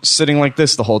been sitting like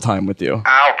this the whole time with you.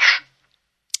 Ouch.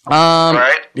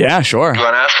 Right? Yeah, sure. You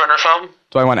want aspirin or something?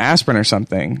 Do I want aspirin or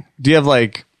something? Do you have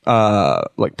like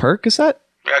Percocet?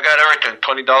 Yeah, I got everything.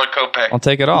 $20 copay. I'll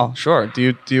take it all. Sure.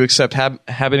 Do you accept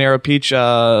habanero peach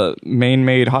Maine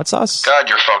made hot sauce? God,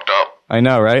 you're fucked up. I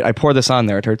know, right? I pour this on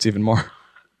there. It hurts even more.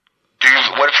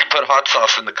 What if you put hot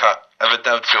sauce in the cut? I bet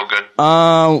that would feel good.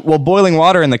 Well, boiling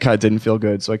water in the cut didn't feel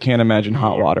good, so I can't imagine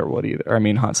hot water would either. Or, I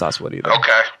mean, hot sauce would either.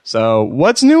 Okay. So,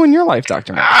 what's new in your life,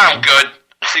 Dr. Matt? I'm good.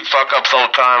 I see fuck-ups all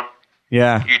the time.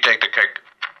 Yeah. You take the cake.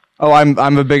 Oh,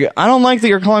 I'm a big... I don't like that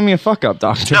you're calling me a fuck-up,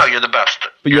 doctor. No, you're the best.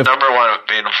 But you You're have- number one at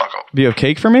being a fuck-up. Do you have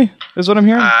cake for me? Is what I'm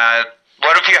hearing?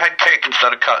 What if you had cake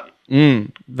instead of cutting?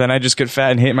 Then I just get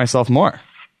fat and hate myself more.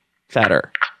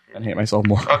 Fatter and hate myself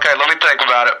more. Okay, let me think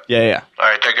about it. Yeah. All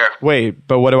right, take care. Wait,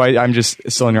 but what do I'm just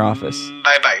still in your office.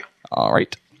 Bye-bye. All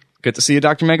right. Good to see you,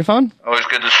 Dr. Megaphone. Always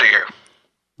good to see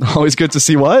you. Always good to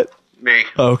see what? Me.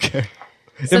 Okay.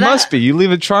 So it must be. You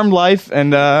live a charmed life,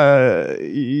 and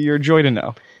you're a joy to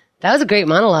know. That was a great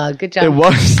monologue. Good job. It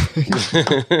was.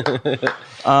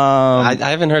 I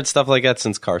haven't heard stuff like that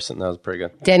since Carson. That was pretty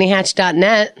good.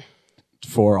 DannyHatch.net.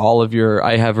 For all of your,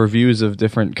 I have reviews of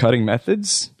different cutting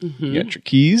methods. You got your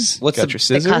keys. What's got the- your It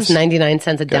scissors. costs 99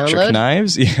 cents a got your download.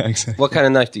 knives. Yeah, exactly. What kind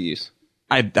of knife do you use?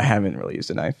 I haven't really used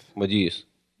a knife. What do you use?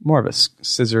 More of a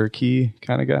scissor key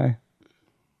kind of guy.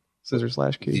 Scissor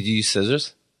 / Did key. you use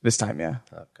scissors? This time, yeah.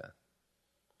 Okay.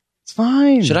 It's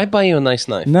fine. Should I buy you a nice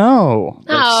knife? No. Like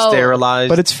No. sterilized.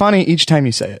 But it's funny each time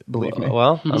you say it, believe me.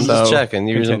 Well, I'm So, just checking.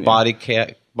 You're using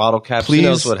continue. bottle caps. Please Who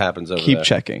knows what happens over keep there?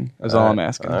 checking. That's all I'm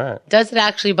asking. All right. Does it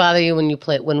actually bother you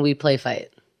when we play fight?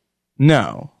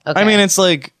 No. Okay. I mean, it's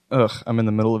like, I'm in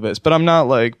the middle of this, but I'm not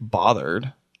like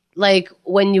bothered. Like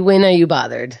when you win, are you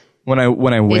bothered? When I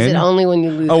win. Is it only when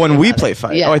you lose? Oh, that when you're we bothered? play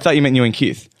fight. Yeah. Oh, I thought you meant you and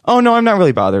Keith. Oh, no, I'm not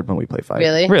really bothered when we play fight.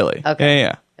 Really? Really? Okay.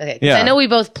 Yeah. Okay. 'Cause Yeah. I know we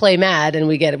both play mad and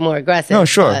we get more aggressive. No,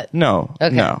 sure. but- No.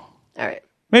 Okay. No. All right.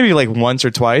 Maybe like once or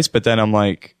twice, but then I'm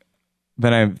like,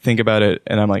 then I think about it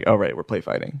and I'm like, oh, right, we're play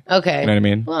fighting. Okay. You know what I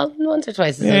mean? Well, once or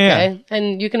twice is Yeah, okay.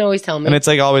 And you can always tell me. And it's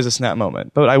like always a snap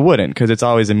moment. But I wouldn't because it's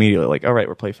always immediately like, all right,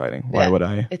 we're play fighting. Why Yeah. would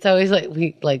I? It's always like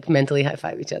we like mentally high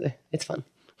five each other. It's fun.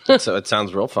 So it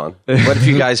sounds real fun. What if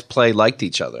you guys play liked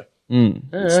each other?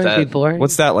 That'd be boring.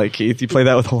 What's that like, Keith? You play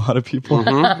that with a lot of people?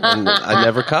 And I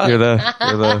never caught. You're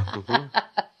the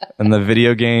and the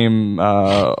video game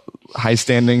high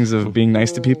standings of being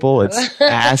nice to people. It's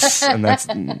ass, and that's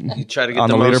You try to get on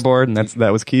the most, leaderboard, and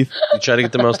that was Keith. You try to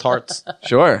get the most hearts.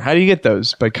 Sure. How do you get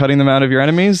those? By cutting them out of your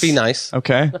enemies? Be nice.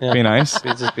 Okay. Be nice.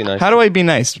 Just be nice. How do I be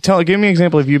nice? Give me an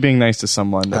example of you being nice to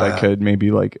someone that I could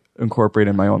maybe like incorporate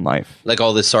in my own life. Like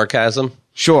all this sarcasm?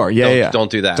 Sure. Yeah. Don't- yeah.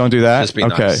 don't do that. Don't do that. Just be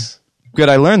okay. nice. Good.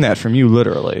 I learned that from you,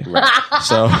 literally.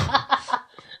 So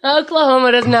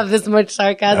Oklahoma doesn't have this much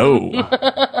sarcasm. no.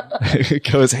 It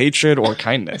goes hatred or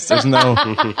kindness. There's no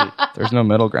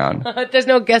middle ground. There's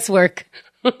no guesswork.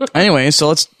 Anyway,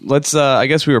 so let's I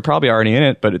guess we were probably already in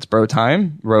it, but it's bro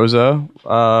time. Rosa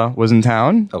was in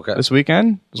town this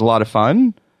weekend. It was a lot of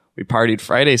fun. We partied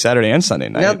Friday, Saturday, and Sunday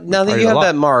night. Now that We you partied a have lot.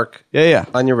 that mark Yeah.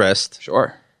 on your wrist,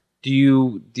 Sure. do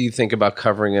you think about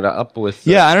covering it up with?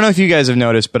 Yeah, I don't know if you guys have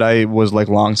noticed, but I was like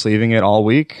long sleeving it all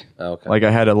week. Okay. Like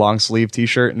I had a long sleeve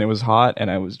T-shirt and it was hot,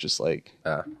 and I was just like,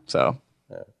 so.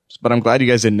 But I'm glad you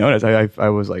guys didn't notice. I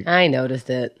was like, I noticed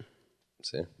it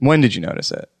See. when did you notice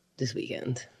it? this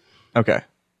weekend. Okay,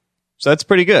 so that's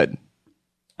pretty good.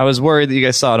 I was worried that you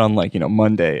guys saw it on like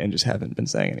Monday and just haven't been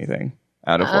saying anything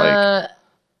out of like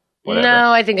whatever.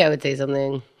 No, I think I would say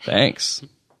something. Thanks.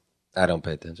 I don't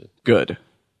pay attention. Good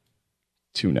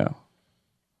to know.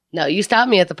 No, you stopped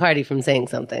me at the party from saying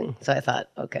something, so I thought,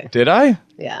 okay, Did I?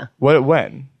 yeah, What?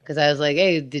 When? because I was like,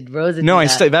 hey, did Rosa? No, do I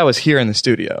that? that was here in the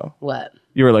studio. What?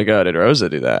 You were like, oh, did Rosa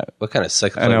do that? What kind of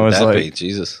sick And I would was that like- be?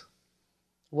 Jesus.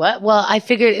 What? Well, I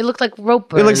figured it looked like rope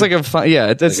burn. It looks like a fun. Yeah,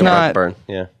 it's Like a not. rug burn.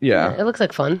 Yeah. Yeah. It looks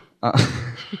like fun.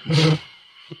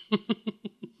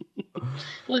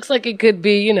 Looks like it could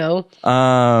be,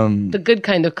 the good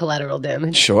kind of collateral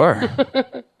damage. Sure.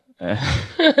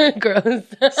 Gross.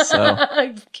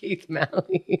 So Keith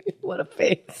Malley. What a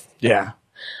face. yeah.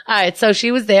 All right, so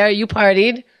she was there. You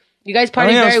partied. You guys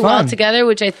partied yeah, it was very well fun. together,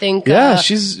 which I think Yeah,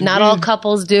 not all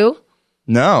couples do.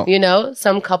 No.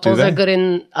 Some couples Do they? are good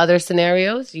in other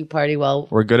scenarios. You party well.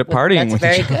 We're good at partying That's with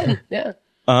very each other. good. Yeah.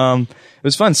 It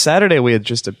was fun. Saturday we had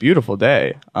just a beautiful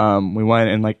day. We went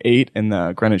and like ate in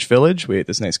the Greenwich Village. We ate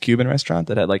this nice Cuban restaurant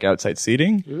that had like outside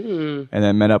seating, and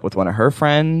then met up with one of her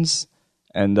friends,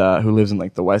 and who lives in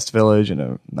like the West Village in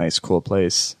a nice, cool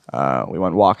place. We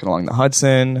went walking along the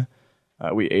Hudson.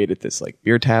 We ate at this like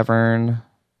beer tavern.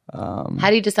 How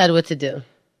do you decide what to do?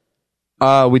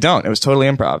 We don't. It was totally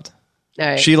improv. All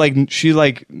right. She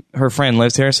like her friend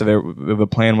lives here, so the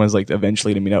plan was like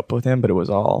eventually to meet up with him, but it was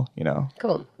all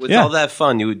Cool. With Yeah. all that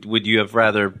fun, would you have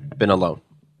rather been alone?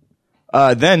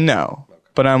 Then no,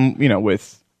 but I'm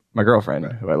with my girlfriend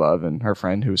who I love and her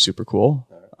friend who's super cool.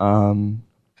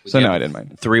 So no, I didn't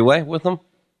mind. 3-way with them?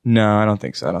 No, I don't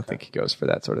think so. I don't think he goes for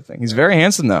that sort of thing. He's very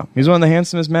handsome though. He's one of the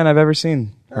handsomest men I've ever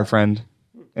seen. Her friend,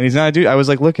 and he's not a douche. I was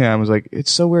like looking at him. I was like, it's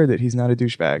so weird that he's not a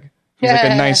douchebag. He's like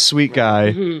a nice, sweet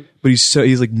guy, but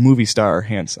he's like movie star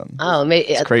handsome. Oh,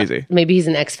 It's crazy. Maybe he's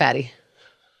an ex-fatty.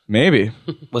 Maybe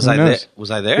Was Who I there? knows?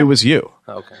 Was I there? It was you.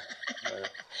 Okay.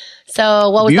 So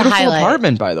what was Beautiful the highlight?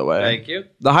 apartment, by the way. Thank you.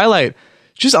 The highlight,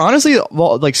 just honestly,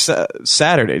 well, like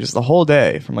Saturday, just the whole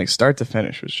day from like start to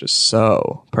finish was just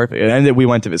so perfect. And then we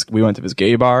went to this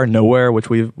gay bar, Nowhere, which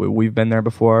we've been there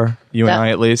before. You and I,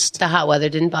 at least. The hot weather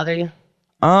didn't bother you?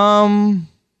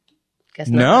 Guess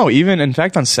not. No, even in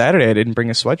fact on Saturday I didn't bring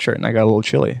a sweatshirt and I got a little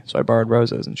chilly, so I borrowed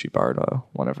Rosa's and she borrowed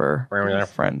one of her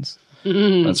friends.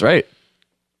 That's right.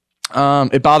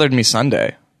 It bothered me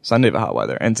Sunday the hot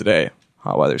weather, and today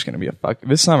hot weather's gonna be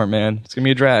this summer, man. It's gonna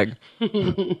be a drag.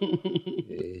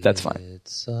 That's fine.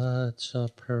 It's such a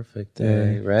perfect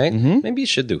day, right? Maybe you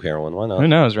should do heroin. Why not? Who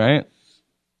knows, right?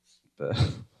 I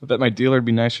bet my dealer would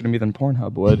be nicer to me than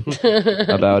Pornhub would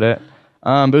about it.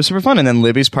 But it was super fun. And then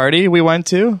Libby's party we went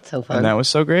to. So fun. And that was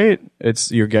so great.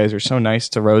 You guys are so nice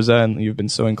to Rosa, and you've been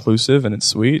so inclusive, and it's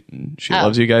sweet. And she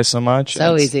loves you guys so much.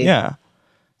 So easy. Yeah.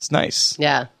 It's nice.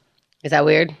 Yeah. Is that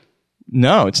weird?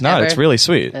 No, it's not. Ever? It's really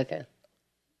sweet. Okay.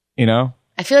 You know?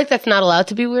 I feel like that's not allowed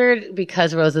to be weird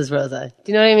because Rosa's Rosa.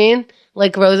 Do you know what I mean?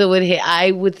 Like Rosa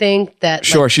I would think that.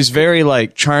 Sure. She's very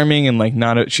like charming and like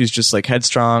she's just like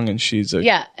headstrong, and she's a.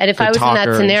 Yeah. And if I was in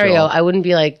that scenario, I wouldn't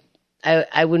be like,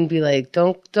 I wouldn't be like,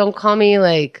 don't call me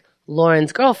like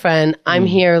Lauren's girlfriend. I'm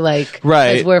here like,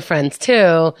 because we're friends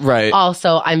too. Right.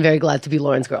 Also, I'm very glad to be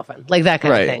Lauren's girlfriend. Like that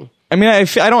kind of thing. I mean, I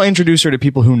don't introduce her to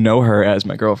people who know her as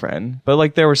my girlfriend, but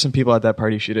like there were some people at that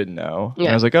party she didn't know. Yeah.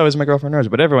 And I was like, oh, is my girlfriend Rosa?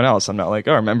 But everyone else, I'm not like,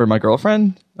 oh, remember my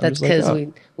girlfriend? That's because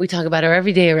we talk about her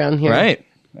every day around here. Right.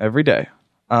 Every day.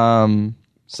 So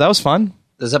that was fun.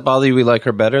 Does that bother you? We like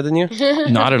her better than you?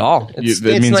 Not at all. It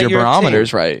means your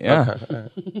barometer's right. Yeah. Okay.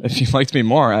 If you liked me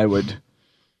more, I would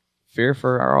fear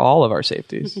for all of our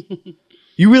safeties.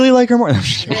 You really like her more?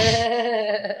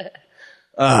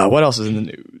 What else is in the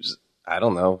news? I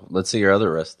don't know. Let's see your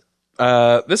other wrist.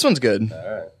 This one's good.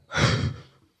 All right.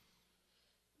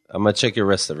 I'm going to check your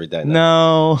wrist every day now.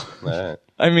 No. All right.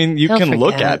 I mean, you can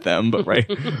look at them, but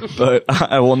but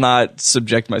I will not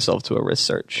subject myself to a wrist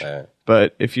search. Right.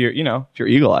 But if you're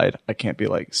eagle-eyed, I can't be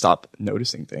like, stop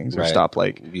noticing things or stop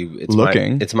like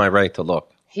looking. It's my right to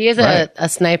look. He is a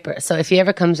sniper. So if he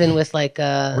ever comes in with like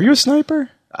a... Were you a sniper?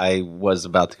 I was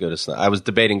about to go to I was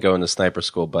debating going to sniper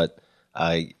school, but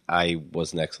I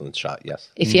was an excellent shot, yes.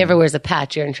 If he ever wears a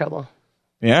patch, you're in trouble.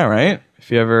 Yeah, right? If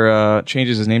he ever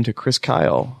changes his name to Chris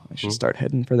Kyle, I should start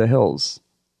heading for the hills.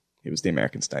 He was the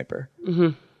American sniper.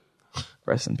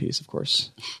 Rest in peace, of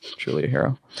course. Truly a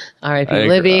hero. R.I.P.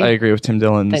 Libby. I agree with Tim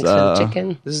Dillon's. Thanks for the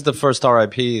chicken. This is the first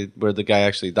R.I.P. where the guy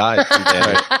actually died.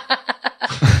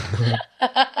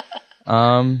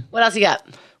 What else you got?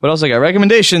 What else I got?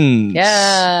 Recommendations.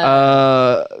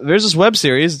 Yeah. There's this web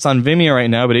series. It's on Vimeo right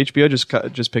now, but HBO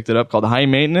just picked it up, called High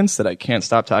Maintenance, that I can't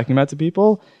stop talking about to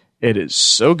people. It is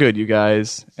so good, you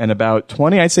guys. And about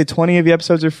 20 of the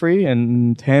episodes are free,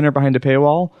 and 10 are behind a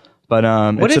paywall. But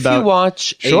what if you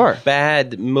watch a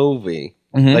bad movie,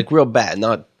 like real bad,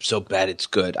 not so bad it's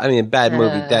good. I mean, a bad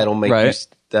movie that'll make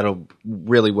that'll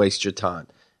really waste your time,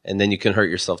 and then you can hurt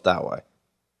yourself that way.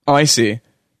 Oh, I see.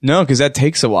 No, because that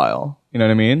takes a while. You know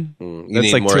what I mean?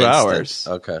 That's like 2 hours.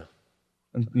 Okay.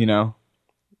 You know,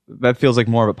 that feels like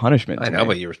more of a punishment. I know,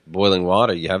 but you're boiling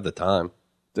water. You have the time.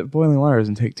 The boiling water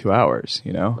doesn't take 2 hours.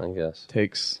 You know, I guess it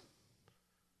takes.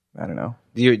 I don't know.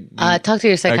 Do you talk to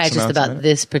your psychiatrist about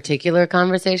this particular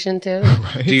conversation too?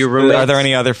 Right. Do your roommates? Are there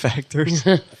any other factors?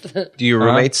 Do your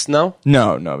roommates know?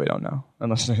 No, they don't know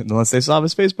unless they saw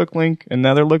his Facebook link and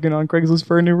now they're looking on Craigslist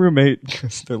for a new roommate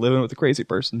because they're living with a crazy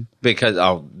person. Because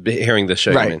hearing the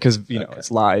show, right? Because it's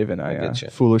live and I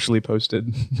foolishly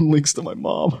posted links to my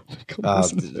mom.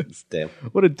 Damn!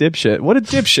 What a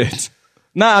dipshit!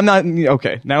 Nah, I'm not.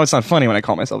 Okay, now it's not funny when I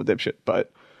call myself a dipshit,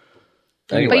 but.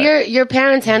 Anyway. But your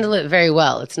parents handle it very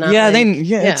well. It's not. Yeah,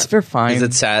 they're fine. Is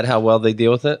it sad how well they deal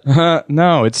with it?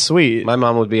 No, it's sweet. My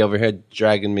mom would be over here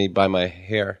dragging me by my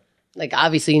hair. Like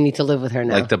obviously you need to live with her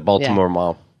now. Like the Baltimore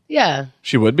mom. Yeah.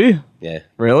 She would be? Yeah.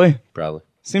 Really? Probably.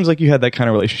 Seems like you had that kind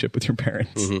of relationship with your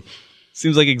parents.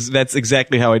 Seems like that's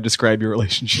exactly how I describe your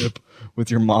relationship with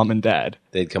your mom and dad.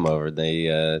 They'd come over.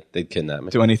 They'd kidnap me.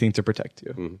 Do anything to protect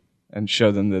you and show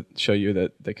you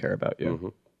that they care about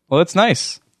you. Well, that's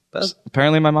nice. But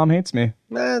apparently my mom hates me.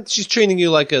 She's treating you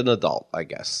like an adult, I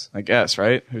guess.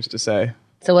 Right? Who's to say?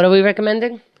 So what are we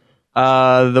recommending?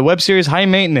 The web series High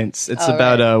Maintenance. It's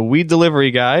about a weed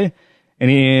delivery guy,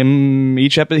 and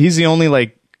he's the only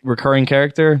like recurring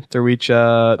character through each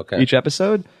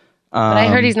episode. But I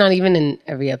heard he's not even in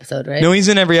every episode, right? No, he's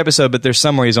in every episode, but there's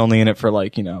some where he's only in it for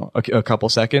like, a couple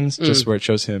seconds, just where it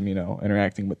shows him,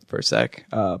 interacting with for a sec.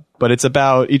 But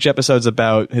each episode's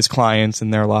about his clients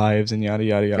and their lives and yada,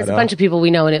 yada, yada. There's a bunch of people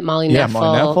we know in it. Molly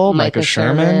Neffel, Micah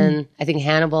Sherman. I think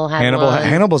Hannibal had one.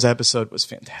 Hannibal's episode was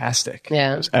fantastic.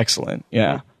 Yeah. It was excellent.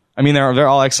 Yeah. I mean, they're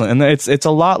all excellent, and it's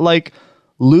a lot like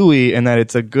Louis in that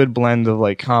it's a good blend of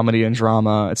like comedy and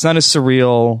drama. It's not as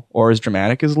surreal or as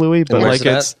dramatic as Louis, but like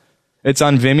it's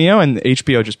on Vimeo, and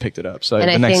HBO just picked it up. So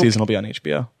the next season will be on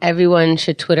HBO. Everyone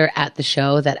should Twitter at the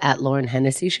show that at Lauren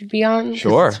Hennessy should be on.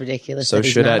 Sure. It's ridiculous. So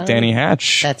should at Danny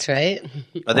Hatch. That's right.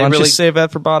 Why don't you save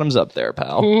that for bottoms up there,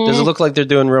 pal? Does it look like they're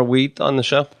doing real wheat on the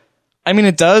show? I mean,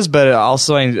 it does, but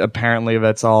also apparently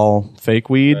that's all fake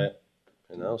weed. Right.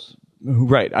 Who knows?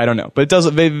 Right. I don't know. But it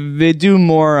does. They do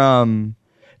more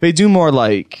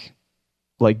like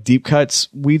deep cuts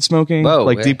weed smoking. Whoa,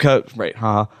 like yeah. deep cut. Right.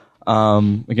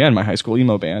 Again, my high school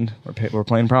emo band. We're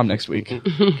playing prom next week.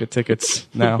 Get tickets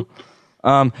now.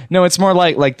 No, it's more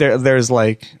like there's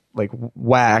like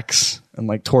wax and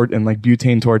like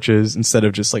butane torches instead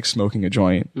of just like smoking a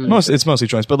joint. It's mostly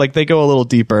joints, but like they go a little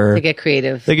deeper. They get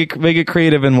creative. They get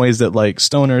creative in ways that like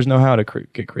stoners know how to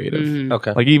get creative.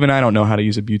 Okay. Like even I don't know how to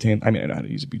use a butane. I mean, I know how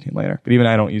to use a butane lighter, but even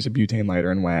I don't use a butane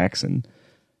lighter and wax, and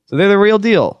so they're the real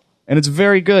deal, and it's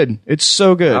very good. It's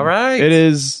so good. All right. It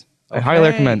is. I highly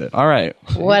recommend it. All right.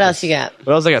 What else you got?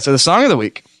 What else I got? So the song of the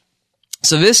week.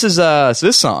 So this is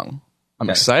this song I'm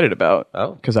excited about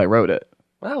because I wrote it.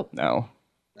 Wow. No.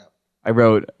 I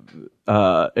wrote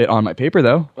it on my paper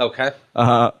though. Okay.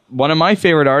 One of my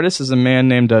favorite artists is a man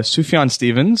named Sufjan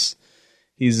Stevens.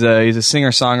 He's a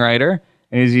singer-songwriter,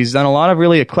 and he's done a lot of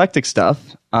really eclectic stuff.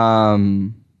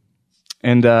 And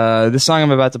this song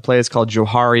I'm about to play is called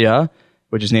Joharia,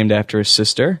 which is named after his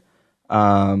sister,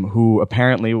 who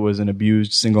apparently was an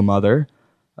abused single mother,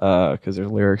 because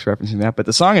there's lyrics referencing that. But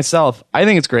the song itself, I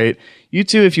think it's great. You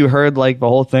two, if you heard like the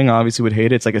whole thing, obviously would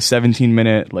hate it. It's like a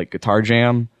 17-minute like guitar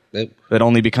jam that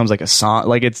only becomes like a song.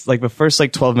 Like it's like the first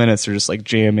like 12 minutes are just like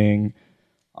jamming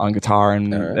on guitar,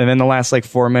 and then the last like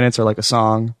 4 minutes are like a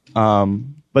song.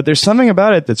 But there's something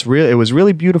about it that's real. It was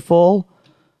really beautiful.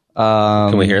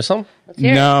 Can we hear some?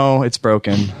 No, it's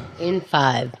broken. In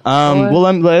 5. Well,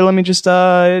 let me just.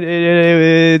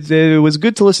 It was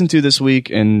good to listen to this week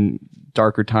in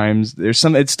darker times. There's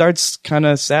some. It starts kind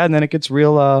of sad, and then it gets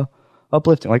real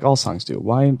uplifting, like all songs do.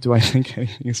 Why do I think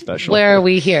anything is special? Where are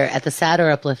we here? At the sad or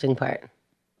uplifting part?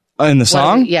 In the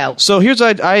song? Yeah. So here's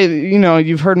what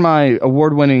you've heard my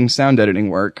award-winning sound editing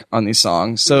work on these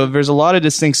songs. So there's a lot of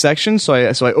distinct sections. So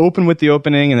I open with the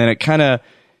opening, and then it kind of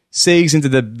sags into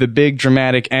the big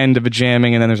dramatic end of a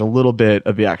jamming, and then there's a little bit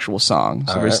of the actual song.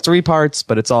 So there's 3 parts,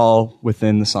 but it's all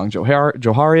within the song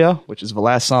Joharia, which is the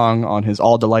last song on his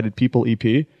All Delighted People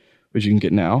EP, which you can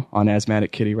get now on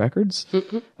Asthmatic Kitty Records. This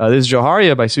is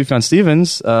Joharia by Sufjan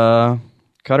Stevens.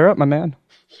 Cut her up, my man.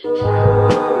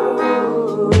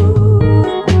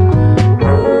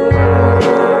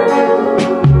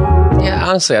 Yeah,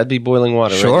 honestly, I'd be boiling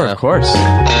water right now. Sure, of course.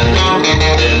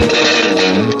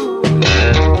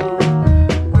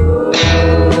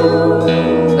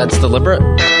 That's deliberate?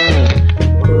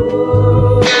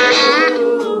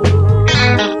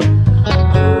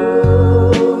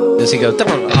 Does he go, oh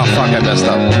fuck, I messed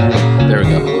up. There we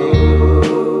go.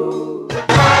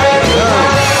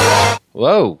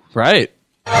 Whoa. Right.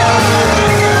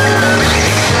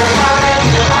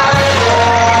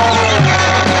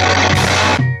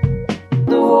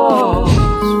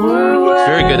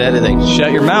 Very good editing.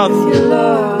 Shut your mouth.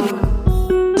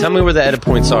 Tell me where the edit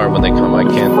points are when they come. I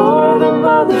can't. For the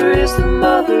mother is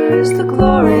the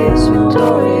glorious,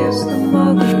 victorious, the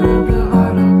mother of the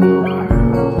heart of the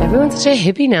world. Everyone's such a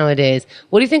hippie nowadays.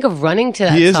 What do you think of running to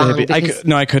that He is song? a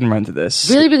hippie. I couldn't run to this.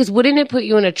 Really? Because wouldn't it put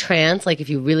you in a trance, like if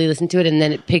you really listen to it and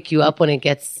then it pick you up when it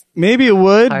gets... Maybe it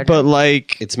would, harder? but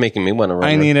like... It's making me want to run.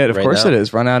 I need it. Of right course now. it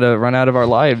is. Run out of our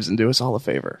lives and do us all a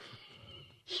favor.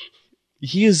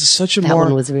 He is such a That more...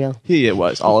 one was real. It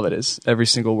was. All of it is. Every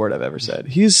single word I've ever said.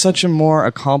 He is such a more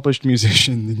accomplished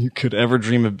musician than you could ever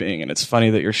dream of being. And it's funny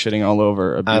that you're shitting all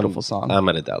over a beautiful song. I'm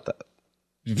going to doubt that.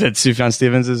 That Sufjan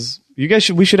Stevens is...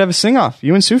 We should have a sing-off.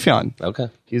 You and Sufjan. Okay.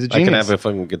 He's a I genius. can have a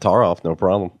fucking guitar off, no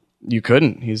problem. You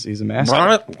couldn't. He's a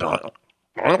master.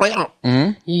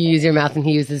 You use your mouth and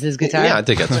he uses his guitar? Yeah, I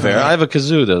think that's fair. I have a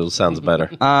kazoo that sounds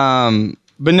better.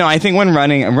 But no, I think when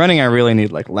running, I really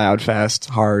need like loud, fast,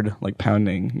 hard, like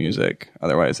pounding music.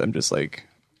 Otherwise, I'm just like,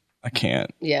 I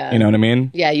can't. Yeah. You know what I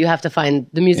mean? Yeah, you have to find...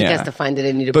 The music Yeah. has to find it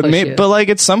in you to But push you. but like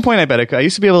at some point, I bet I could. I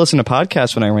used to be able to listen to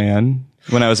podcasts when I ran,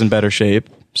 when I was in better shape.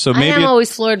 So I maybe am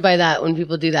always floored by that when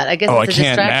people do that. I guess I it's a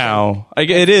can't distraction. now.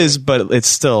 It is, but it's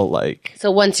still like. So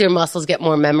once your muscles get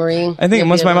more memory... I think you'll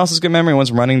once be my able- muscles get memory,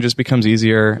 once running just becomes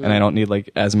easier, and I don't need like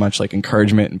as much like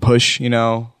encouragement and push. You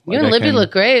know. You Like, and I Libby can-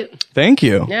 look great. Thank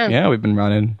you. Yeah. We've been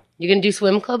running. You gonna do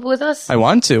swim club with us? I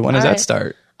want to. When does All that right.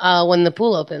 start? When the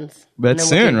pool opens.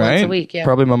 That's And then we'll soon, do right? Once a week, yeah.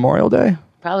 Probably Memorial Day.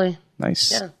 Probably.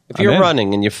 Nice. Yeah. If you're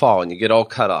running and you fall and you get all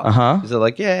cut off, is it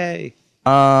like, yay?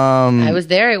 I was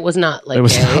there. It was not like It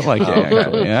was gay. not like gay,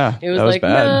 actually. Yeah. It was that was like,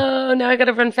 bad. no, now I got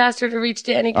to run faster to reach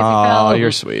Danny because he Oh, fell.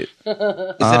 you're sweet.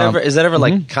 Is that ever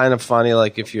like kind of funny?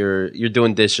 Like if you're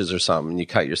doing dishes or something and you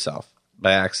cut yourself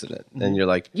by accident and you're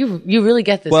like, You really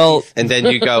get this. Well, Keith. and then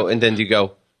you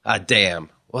go, ah, damn.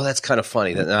 Well, that's kind of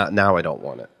funny. That now I don't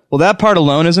want it. Well, that part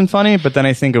alone isn't funny, but then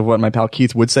I think of what my pal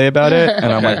Keith would say about it,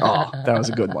 and I'm like, oh, that was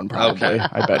a good one, probably.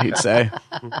 I bet he'd say.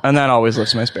 And that always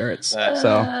lifts my spirits.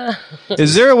 So,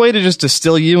 is there a way to just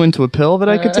distill you into a pill that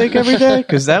I could take every day?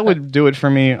 Because that would do it for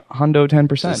me, hundo 10%.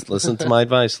 Just listen to my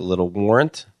advice. A little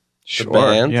warrant. Sure.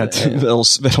 Band. Yeah,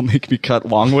 that'll make me cut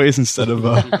long ways instead of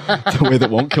the way that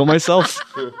won't kill myself.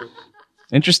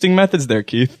 Interesting methods there,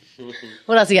 Keith.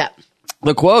 What else you got?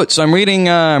 The quote. So I'm reading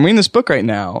this book right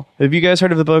now. Have you guys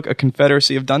heard of the book A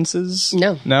Confederacy of Dunces?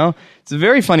 No. It's a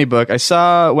very funny book.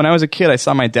 When I was a kid, I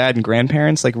saw my dad and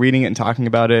grandparents like reading it and talking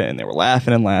about it, and they were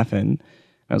laughing and laughing.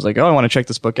 I was like, oh, I want to check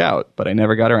this book out, but I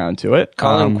never got around to it.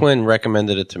 Colin Quinn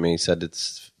recommended it to me. He said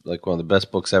it's like one of the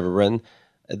best books ever written.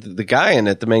 The guy in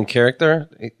it, the main character,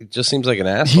 it just seems like an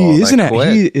asshole.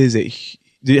 He is a.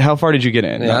 How far did you get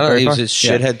in? Yeah, I don't know. He was a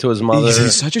shithead to his mother.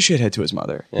 He's such a shithead to his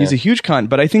mother. Yeah. He's a huge cunt,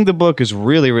 but I think the book is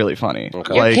really, really funny.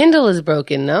 Okay. Your Kindle is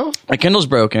broken, no? My Kindle's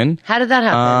broken. How did that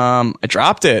happen? I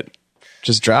dropped it.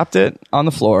 Just dropped it on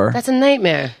the floor. That's a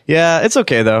nightmare. Yeah, it's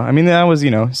okay though. I mean, that was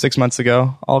 6 months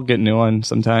ago. I'll get a new one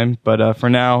sometime. But for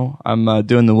now, I'm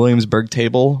doing the Williamsburg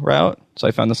table route. So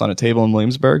I found this on a table in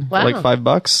Williamsburg for like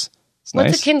 $5. It's nice.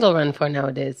 What's a Kindle run for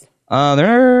nowadays?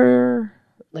 They're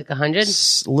like 100?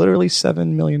 Literally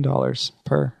 $7 million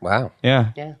per. Wow.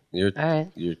 Yeah. Yeah. You're all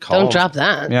right. You're called. Don't drop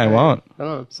that. Yeah, I won't.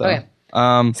 Oh. So, okay.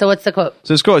 So what's the quote?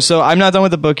 So it's cool. So I'm not done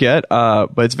with the book yet,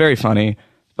 but it's very funny.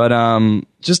 But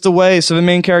just the way, so the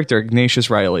main character, Ignatius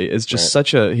Riley, is just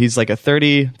he's like a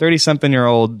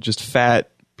 30-something-year-old, just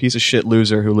fat piece of shit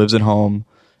loser who lives at home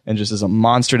and just is a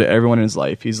monster to everyone in his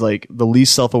life. He's like the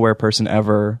least self-aware person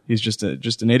ever. He's just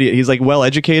an idiot. He's like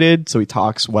well-educated, so he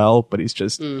talks well, but he's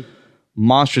just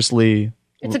monstrously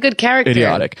It's a good character.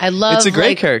 Idiotic. I love it's a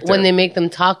great character when they make them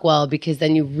talk well because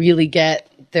then you really get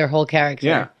their whole character.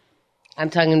 Yeah. I'm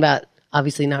talking about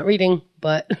obviously not reading,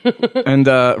 but and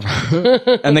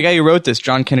the guy who wrote this,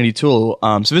 John Kennedy Toole.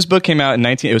 So this book came out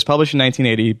it was published in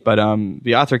 1980, but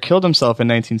the author killed himself in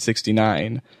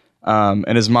 1969.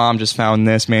 And his mom just found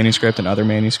this manuscript and other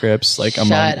manuscripts, like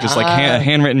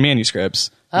handwritten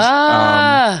manuscripts.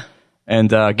 And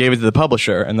gave it to the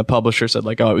publisher, and the publisher said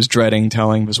like, oh, it was dreading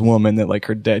telling this woman that like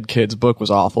her dead kid's book was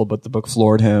awful, but the book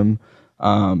floored him.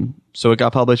 So it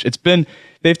got published.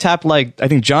 They've tapped like, I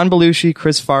think John Belushi,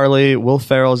 Chris Farley, Will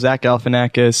Ferrell, Zach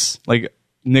Galifianakis, like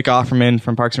Nick Offerman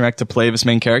from Parks and Rec to play this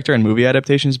main character in movie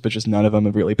adaptations, but just none of them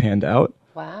have really panned out.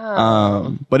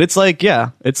 wow. But it's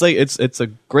a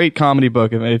great comedy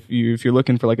book if you're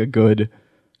looking for like a good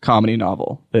comedy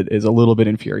novel that is a little bit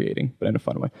infuriating, but in a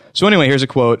fun way. So anyway, here's a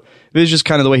quote. This is just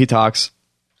kind of the way he talks.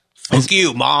 Fuck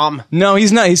you, Mom. No,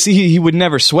 he's not. He would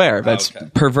never swear. That's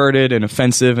perverted and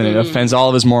offensive, and it offends all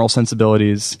of his moral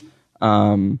sensibilities.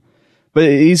 But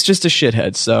he's just a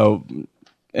shithead. So,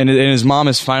 and his mom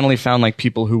has finally found like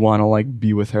people who want to like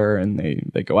be with her, and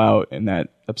they go out, and that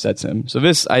upsets him. So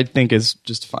this, I think, is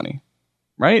just funny,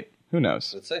 right? Who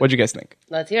knows? What'd you guys think?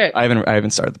 Let's hear it. I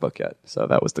haven't started the book yet, so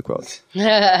that was the quote.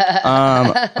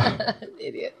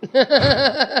 Idiot.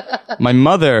 My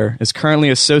mother is currently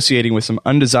associating with some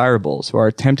undesirables who are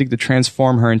attempting to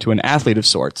transform her into an athlete of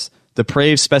sorts,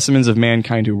 depraved specimens of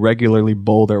mankind who regularly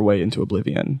bowl their way into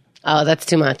oblivion. Oh, that's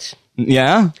too much.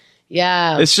 Yeah?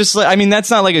 Yeah. It's just like, I mean, that's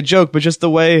not like a joke, but just the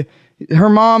way her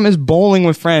mom is bowling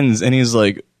with friends, and he's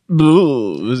like,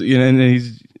 and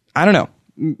he's, I don't know.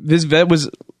 This vet was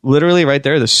literally right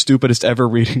there, the stupidest ever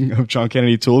reading of John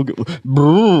Kennedy Toole.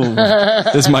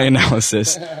 Is my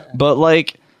analysis. But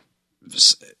like,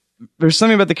 there's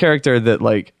something about the character that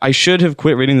like, I should have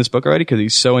quit reading this book already because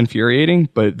he's so infuriating,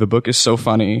 but the book is so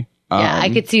funny. Yeah, I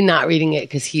could see not reading it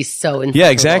because he's so insufferable. Yeah,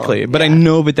 exactly. But I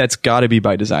know that that's got to be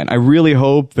by design. I really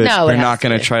hope that they're not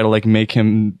going to try to like make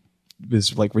him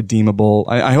is like redeemable.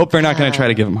 I hope they're not going to try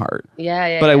to give him heart.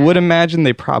 Yeah. But I would imagine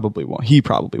they probably won't. He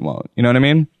probably won't. You know what I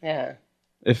mean? Yeah.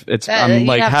 If it's I'm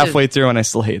like halfway through and I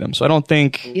still hate him, so I don't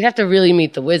think you'd have to really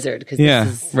meet the wizard. Cause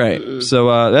right.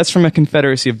 So that's from A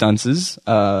Confederacy of Dunces.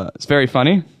 It's very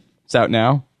funny. It's out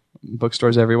now.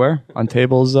 Bookstores everywhere, on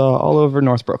tables all over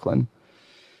North Brooklyn.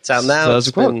 It's out now. So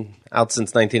it's been out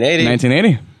since 1980.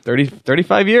 1980.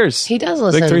 35 years. He does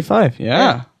listen. Like 35.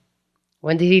 Yeah.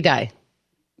 When did he die?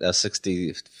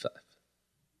 65.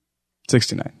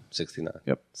 69. 69.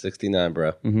 Yep. 69,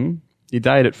 bro. Mm-hmm. He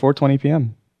died at 4:20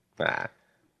 p.m.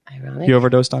 Ironic. He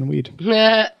overdosed on weed.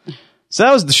 So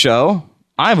that was the show.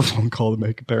 I have a phone call to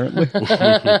make, apparently.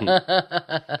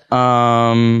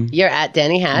 You're at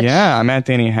Danny Hatch. Yeah, I'm at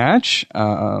Danny Hatch.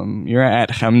 You're at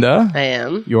Chemda. I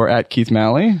am. You're at Keith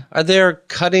Malley. Are there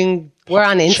cutting... We're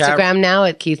on Instagram now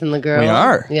at Keith and the Girl. We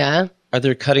are. Yeah. Are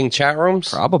there cutting chat rooms?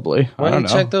 Probably. Why I don't don't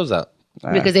you know. check those out?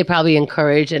 Because they probably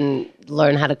encourage and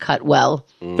learn how to cut well.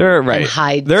 They're right. And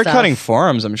hide They're stuff. cutting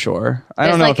forums, I'm sure. I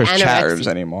don't know if there's chat rooms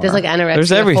anymore. There's like anorexia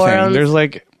There's everything. forums. There's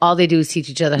like... All they do is teach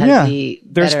each other how to be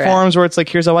there's better forums where it's like,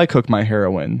 here's how I cook my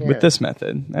heroin with this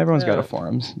method. Everyone's got a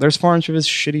forums. There's forums for this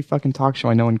shitty fucking talk show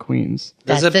I know in Queens.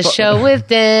 That's the show with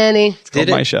Danny. It's called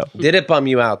My Show. Did it bum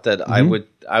you out that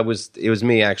it was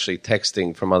me actually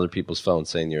texting from other people's phones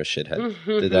saying you're a shithead?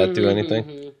 Did that do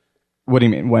anything? What do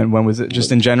you mean? When was it?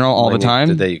 Just in general, all the time?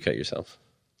 The day you cut yourself.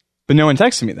 But no one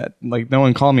texted me that. Like, no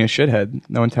one called me a shithead.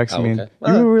 No one texted me. Okay.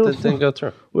 Well, it didn't go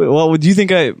through. Well, do you think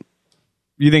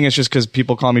you think it's just because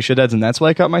people call me shitheads and that's why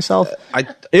I cut myself?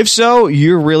 If so,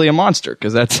 you're really a monster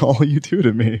because that's all you do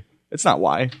to me. It's not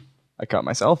why I cut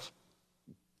myself.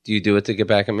 Do you do it to get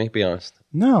back at me? Be honest.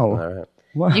 No. All right.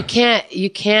 What? You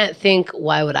can't think,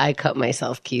 why would I cut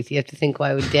myself, Keith? You have to think,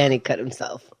 why would Danny cut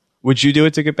himself? Would you do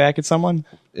it to get back at someone?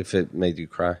 If it made you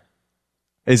cry.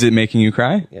 Is it making you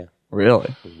cry? Yeah.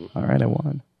 Really? All right, I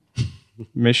won.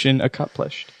 Mission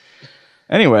accomplished.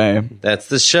 Anyway. That's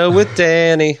the show with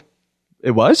Danny.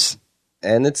 It was?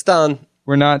 And it's done.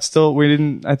 We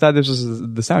didn't, I thought this was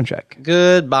the sound check.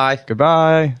 Goodbye.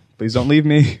 Goodbye. Please don't leave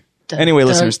me. Anyway,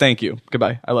 listeners, thank you.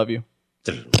 Goodbye. I love you.